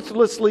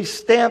ruthlessly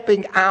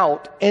stamping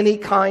out any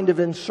kind of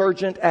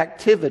insurgent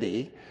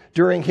activity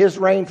during his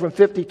reign from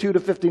 52 to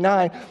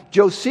 59,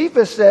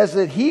 Josephus says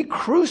that he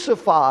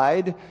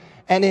crucified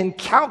an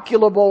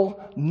incalculable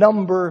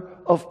number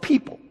of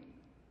people.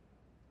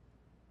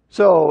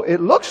 So it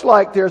looks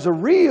like there's a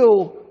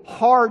real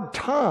hard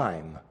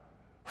time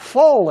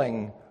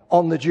falling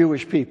on the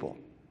Jewish people.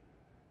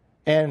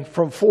 And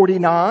from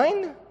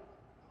 49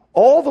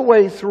 all the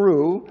way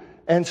through,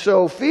 and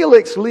so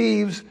Felix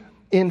leaves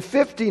in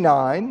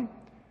 59,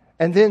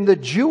 and then the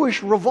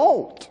Jewish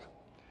revolt.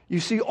 You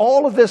see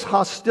all of this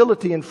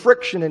hostility and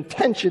friction and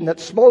tension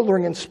that's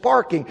smoldering and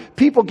sparking,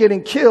 people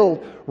getting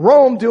killed,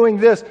 Rome doing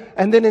this,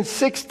 and then in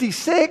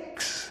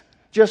 66,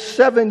 just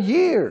 7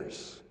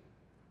 years.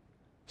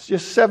 It's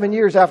just 7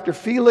 years after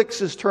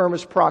Felix's term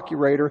as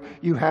procurator,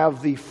 you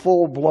have the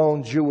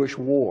full-blown Jewish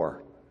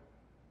war.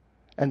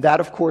 And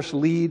that, of course,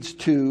 leads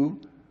to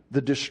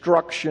the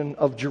destruction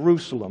of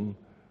Jerusalem,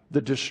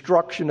 the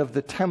destruction of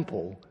the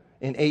temple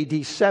in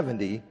AD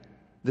 70,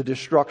 the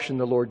destruction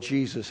the Lord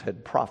Jesus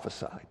had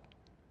prophesied.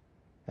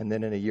 And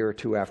then in a year or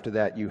two after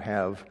that, you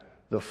have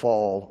the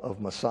fall of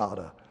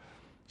Masada.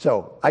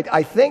 So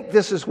I think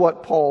this is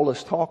what Paul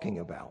is talking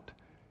about,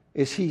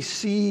 is he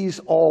sees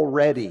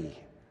already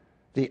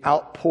the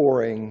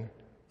outpouring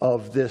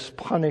of this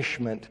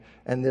punishment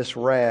and this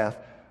wrath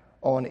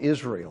on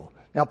Israel.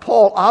 Now,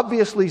 Paul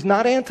obviously is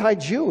not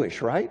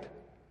anti-Jewish, right?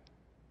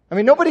 I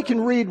mean, nobody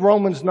can read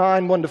Romans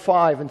 9,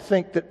 1-5 and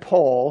think that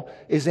Paul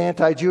is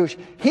anti-Jewish.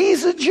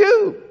 He's a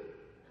Jew.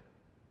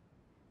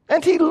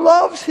 And he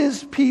loves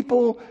his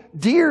people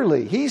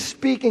dearly. He's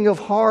speaking of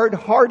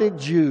hard-hearted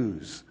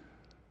Jews,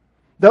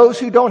 those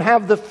who don't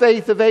have the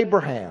faith of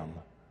Abraham.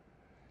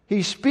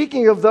 He's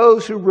speaking of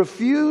those who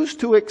refuse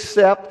to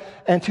accept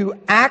and to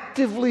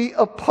actively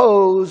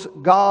oppose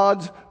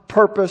God's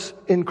purpose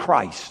in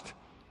Christ.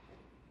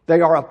 They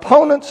are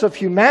opponents of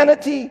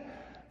humanity.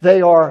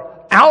 They are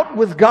out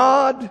with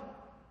God,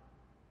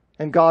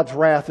 and God's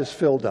wrath is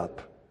filled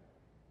up.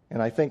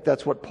 And I think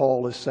that's what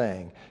Paul is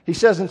saying. He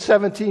says in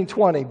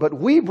 17:20, "But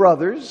we,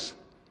 brothers,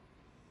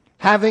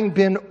 having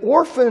been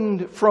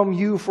orphaned from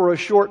you for a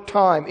short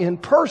time, in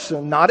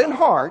person, not in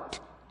heart,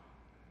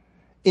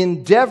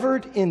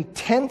 endeavored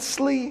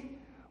intensely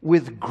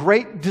with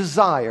great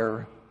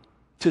desire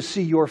to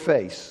see your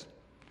face.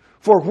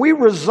 For we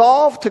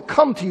resolved to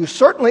come to you.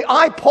 Certainly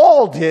I,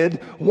 Paul, did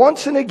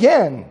once and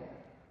again.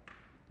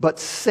 But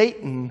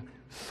Satan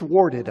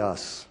thwarted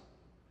us.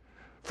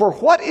 For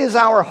what is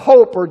our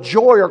hope or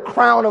joy or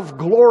crown of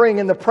glorying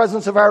in the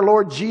presence of our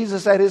Lord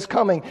Jesus at his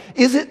coming?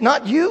 Is it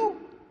not you?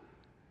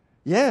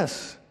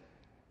 Yes,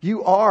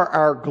 you are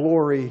our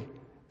glory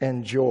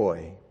and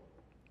joy."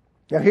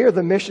 Now here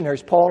the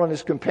missionaries, Paul and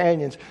his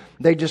companions,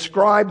 they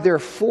describe their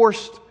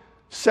forced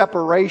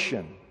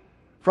separation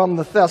from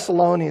the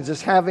Thessalonians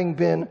as having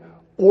been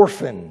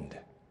orphaned.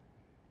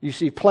 You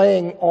see,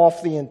 playing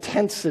off the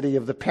intensity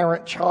of the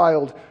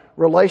parent-child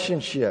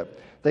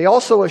relationship. They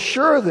also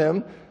assure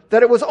them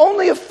that it was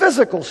only a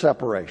physical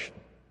separation.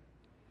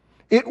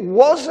 It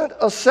wasn't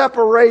a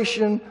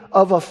separation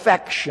of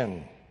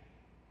affection.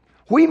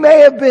 We may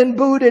have been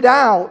booted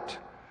out,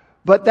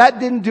 but that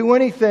didn't do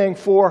anything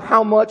for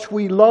how much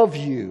we love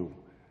you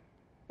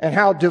and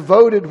how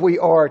devoted we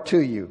are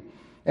to you.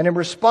 And in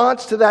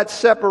response to that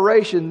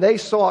separation, they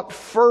sought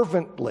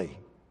fervently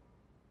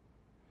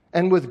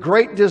and with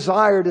great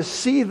desire to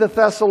see the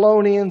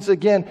Thessalonians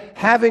again,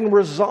 having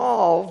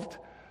resolved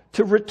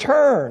to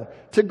return,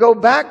 to go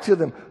back to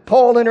them.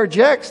 Paul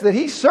interjects that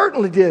he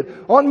certainly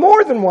did on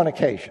more than one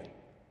occasion.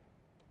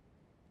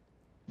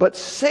 But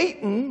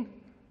Satan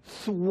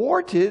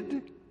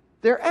thwarted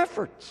their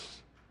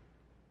efforts.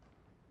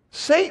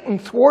 Satan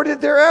thwarted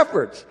their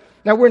efforts.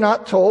 Now, we're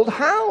not told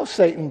how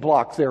Satan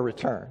blocked their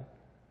return.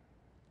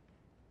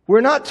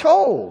 We're not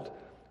told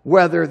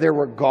whether there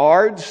were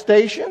guards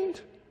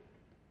stationed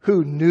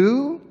who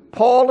knew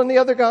Paul and the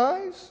other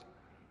guys,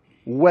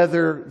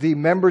 whether the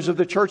members of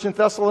the church in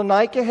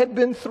Thessalonica had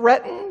been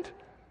threatened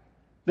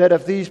that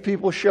if these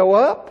people show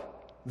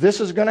up, this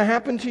is going to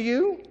happen to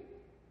you.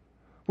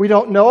 We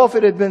don't know if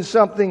it had been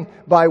something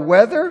by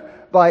weather,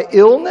 by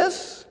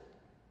illness,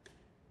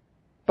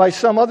 by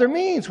some other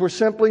means. We're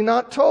simply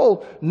not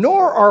told.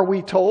 Nor are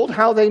we told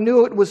how they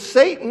knew it was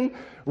Satan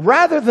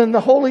rather than the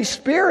Holy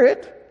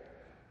Spirit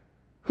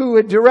who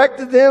had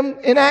directed them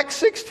in Acts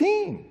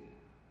 16.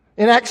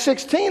 In Acts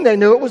 16, they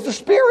knew it was the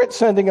Spirit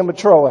sending them to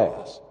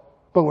Troas.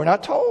 But we're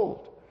not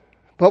told.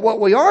 But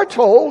what we are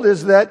told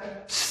is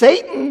that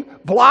Satan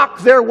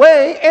blocked their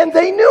way, and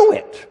they knew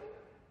it.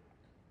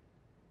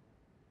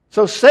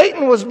 So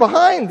Satan was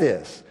behind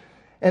this.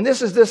 And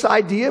this is this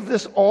idea of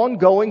this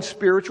ongoing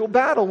spiritual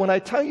battle. When I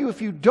tell you,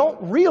 if you don't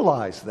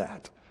realize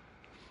that,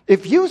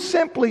 if you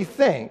simply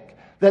think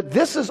that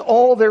this is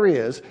all there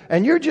is,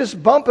 and you're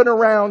just bumping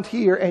around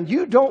here, and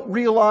you don't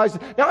realize...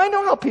 Now, I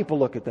know how people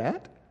look at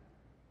that.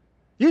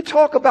 You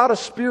talk about a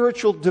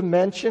spiritual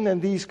dimension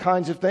and these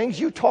kinds of things.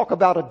 You talk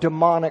about a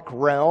demonic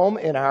realm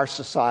in our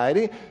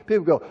society.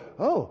 People go,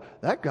 oh,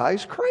 that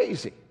guy's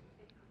crazy.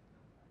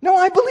 No,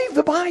 I believe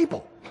the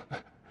Bible.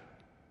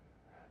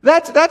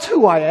 That's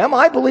who I am.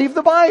 I believe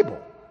the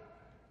Bible.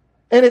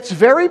 And it's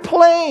very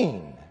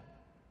plain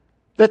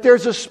that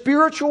there's a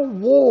spiritual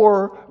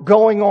war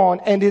going on.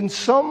 And in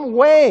some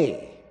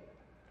way,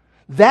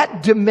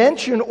 that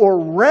dimension or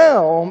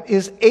realm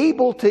is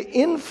able to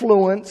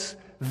influence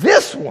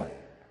this one.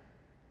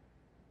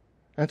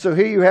 And so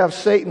here you have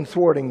Satan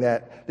thwarting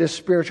this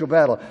spiritual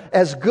battle.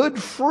 As good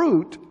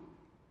fruit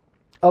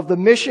of the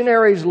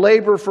missionaries'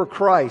 labor for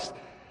Christ,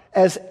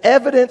 as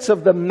evidence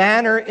of the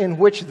manner in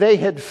which they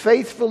had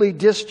faithfully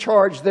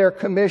discharged their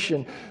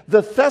commission,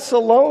 the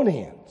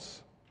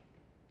Thessalonians,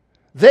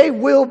 they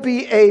will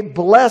be a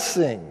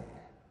blessing.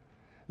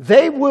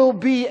 They will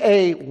be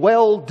a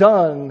well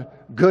done,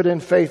 good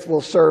and faithful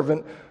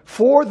servant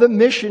for the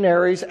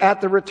missionaries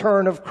at the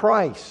return of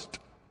Christ.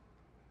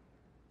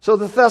 So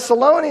the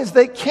Thessalonians,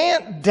 they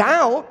can't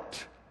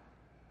doubt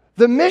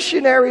the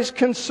missionaries'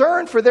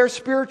 concern for their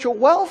spiritual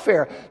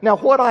welfare. Now,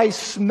 what I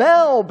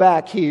smell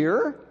back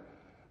here,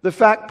 the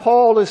fact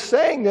Paul is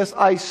saying this,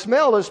 I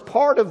smell as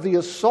part of the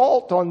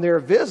assault on their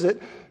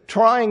visit,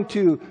 trying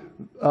to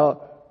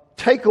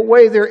take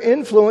away their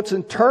influence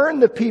and turn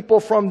the people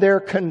from their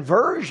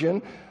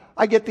conversion.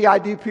 I get the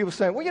idea of people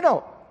saying,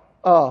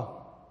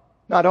 well,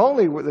 not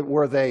only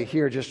were they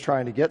here just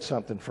trying to get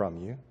something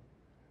from you,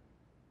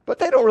 but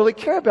they don't really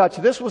care about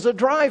you. This was a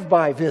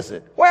drive-by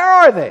visit. Where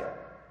are they?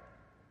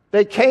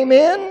 They came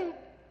in,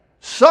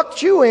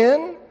 sucked you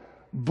in,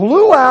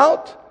 blew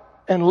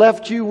out, and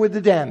left you with the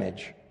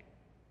damage.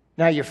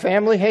 Now your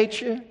family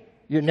hates you,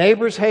 your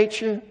neighbors hate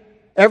you,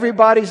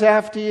 everybody's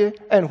after you,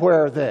 and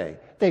where are they?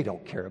 They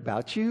don't care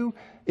about you.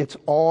 It's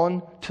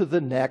on to the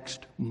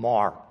next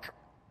mark.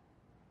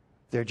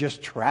 They're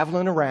just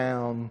traveling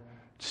around,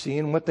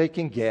 seeing what they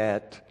can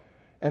get.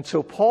 And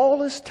so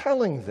Paul is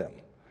telling them,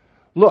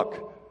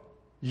 look,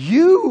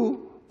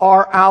 you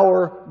are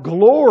our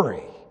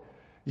glory.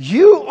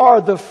 You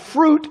are the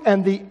fruit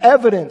and the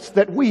evidence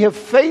that we have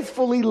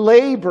faithfully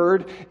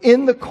labored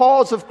in the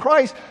cause of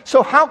Christ.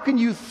 So how can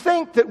you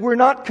think that we're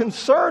not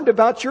concerned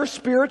about your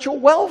spiritual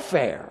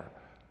welfare?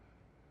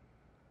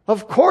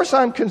 Of course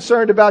I'm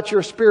concerned about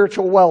your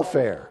spiritual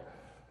welfare.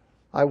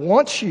 I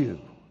want you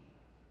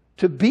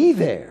to be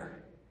there.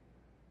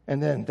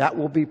 And then that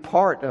will be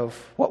part of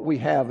what we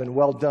have in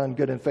well done,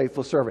 good and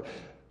faithful servant.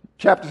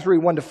 Chapter 3,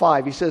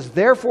 1-5, he says,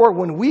 therefore,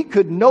 when we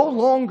could no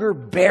longer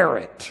bear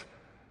it,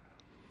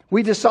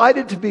 we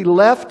decided to be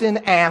left in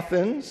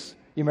Athens.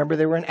 You remember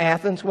they were in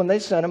Athens when they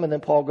sent them, and then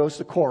Paul goes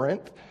to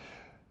Corinth.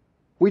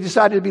 We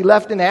decided to be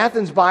left in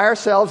Athens by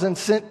ourselves and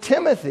sent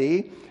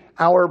Timothy,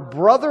 our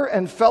brother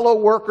and fellow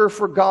worker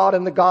for God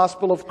in the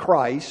gospel of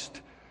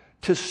Christ,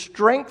 to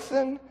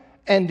strengthen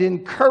and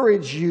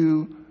encourage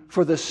you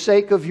for the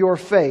sake of your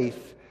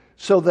faith,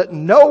 so that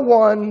no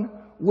one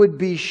would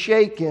be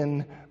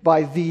shaken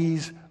by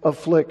these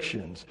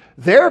afflictions.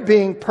 They're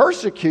being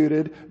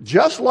persecuted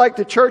just like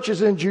the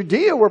churches in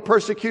Judea were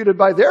persecuted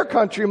by their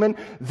countrymen.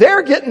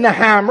 They're getting the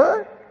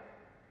hammer.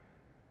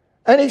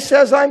 And he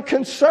says, I'm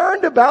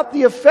concerned about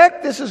the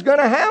effect this is going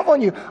to have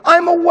on you.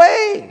 I'm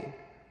away.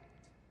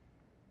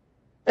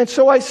 And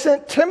so I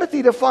sent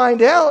Timothy to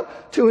find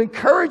out, to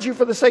encourage you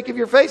for the sake of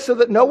your faith, so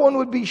that no one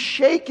would be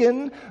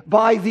shaken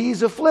by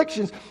these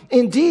afflictions.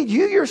 Indeed,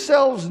 you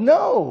yourselves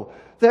know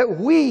that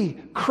we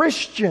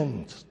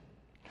Christians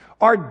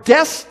are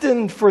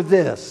destined for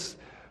this.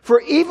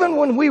 For even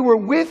when we were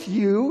with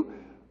you,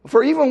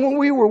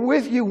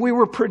 we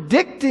were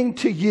predicting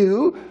to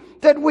you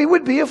that we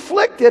would be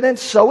afflicted, and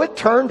so it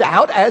turned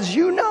out as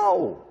you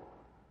know.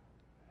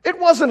 It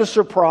wasn't a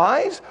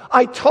surprise.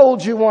 I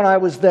told you when I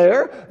was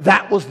there,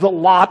 that was the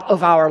lot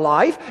of our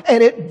life,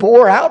 and it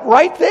bore out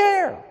right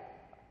there.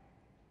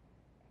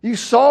 You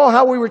saw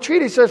how we were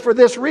treated. He says, for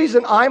this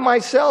reason, I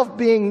myself,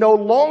 being no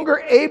longer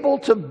able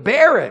to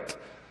bear it,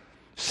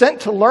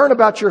 sent to learn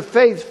about your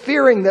faith,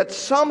 fearing that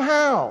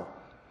somehow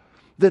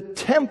the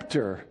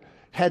tempter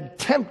had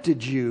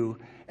tempted you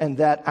and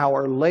that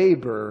our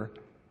labor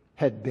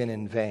had been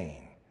in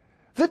vain.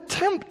 The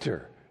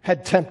tempter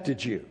had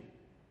tempted you.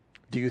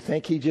 Do you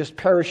think he just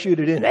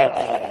parachuted in?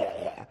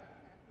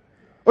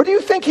 Or do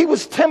you think he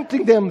was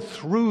tempting them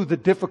through the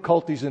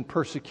difficulties and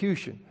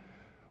persecution?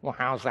 Well,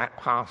 how's that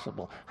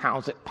possible?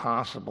 How's it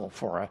possible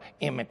for an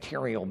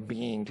immaterial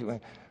being to...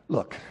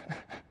 Look,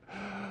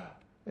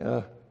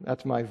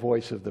 that's my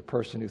voice of the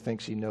person who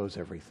thinks he knows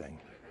everything.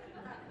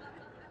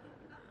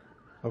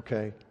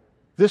 Okay?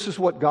 This is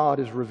what God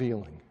is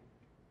revealing.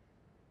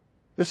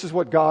 This is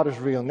what God is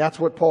revealing. That's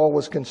what Paul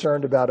was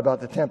concerned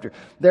about the tempter.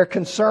 Their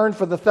concern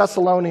for the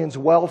Thessalonians'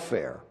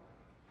 welfare.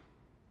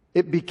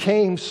 It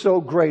became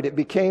so great, it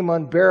became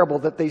unbearable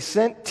that they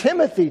sent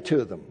Timothy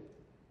to them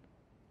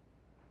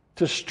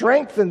to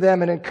strengthen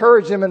them and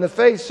encourage them in the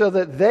faith so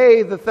that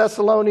they, the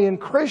Thessalonian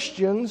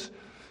Christians,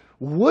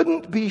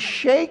 wouldn't be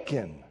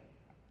shaken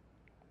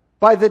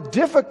by the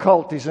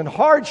difficulties and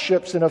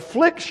hardships and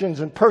afflictions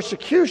and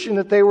persecution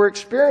that they were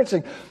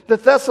experiencing. The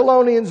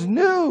Thessalonians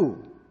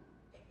knew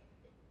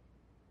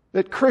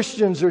that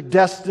Christians are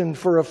destined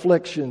for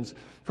afflictions.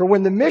 For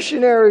when the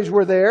missionaries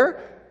were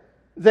there,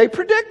 they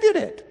predicted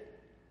it,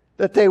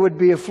 that they would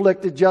be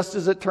afflicted just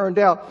as it turned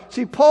out.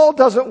 See, Paul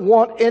doesn't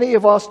want any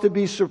of us to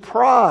be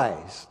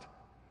surprised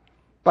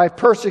by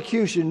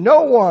persecution.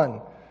 No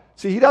one.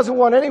 See, he doesn't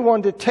want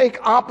anyone to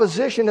take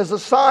opposition as a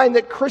sign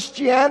that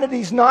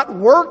Christianity's not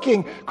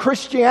working.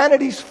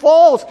 Christianity's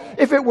false.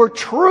 If it were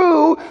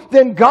true,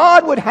 then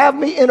God would have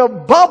me in a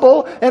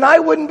bubble and I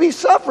wouldn't be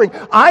suffering.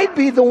 I'd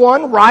be the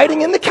one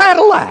riding in the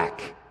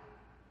Cadillac.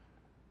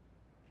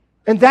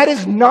 And that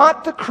is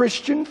not the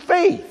Christian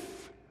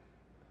faith.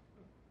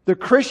 The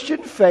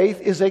Christian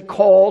faith is a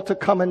call to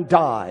come and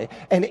die.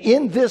 And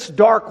in this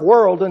dark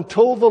world,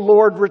 until the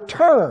Lord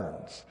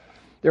returns,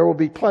 there will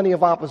be plenty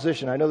of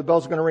opposition. I know the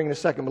bell's going to ring in a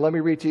second, but let me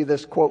read to you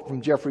this quote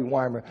from Jeffrey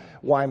Weimer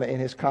in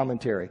his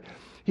commentary.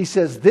 He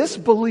says, this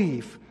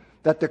belief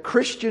that the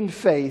Christian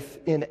faith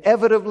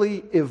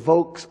inevitably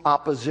evokes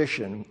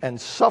opposition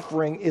and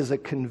suffering is a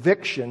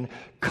conviction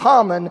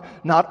common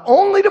not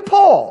only to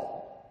Paul,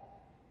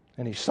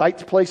 and he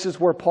cites places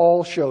where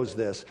Paul shows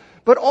this,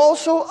 but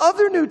also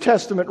other New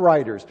Testament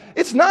writers.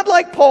 It's not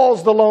like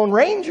Paul's the Lone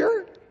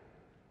Ranger.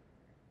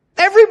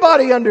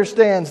 Everybody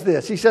understands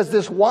this. He says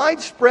this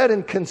widespread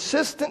and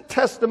consistent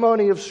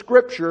testimony of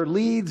Scripture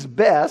leads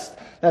best.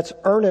 That's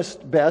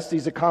Ernest Best.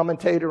 He's a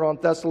commentator on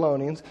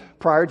Thessalonians,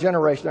 prior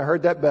generation. I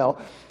heard that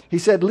bell. He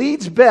said,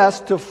 leads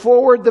best to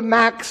forward the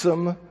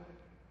maxim,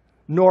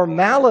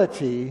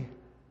 normality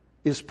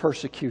is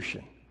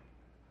persecution.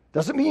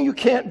 Doesn't mean you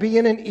can't be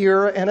in an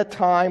era and a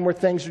time where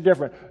things are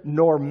different.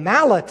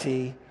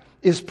 Normality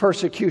is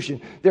persecution.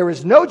 There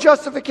is no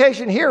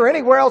justification here or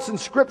anywhere else in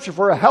Scripture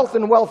for a health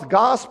and wealth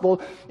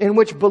gospel in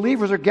which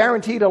believers are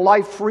guaranteed a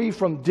life free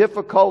from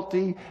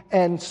difficulty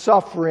and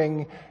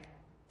suffering.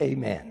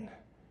 Amen.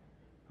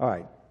 All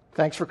right.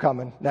 Thanks for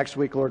coming. Next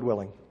week, Lord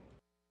willing.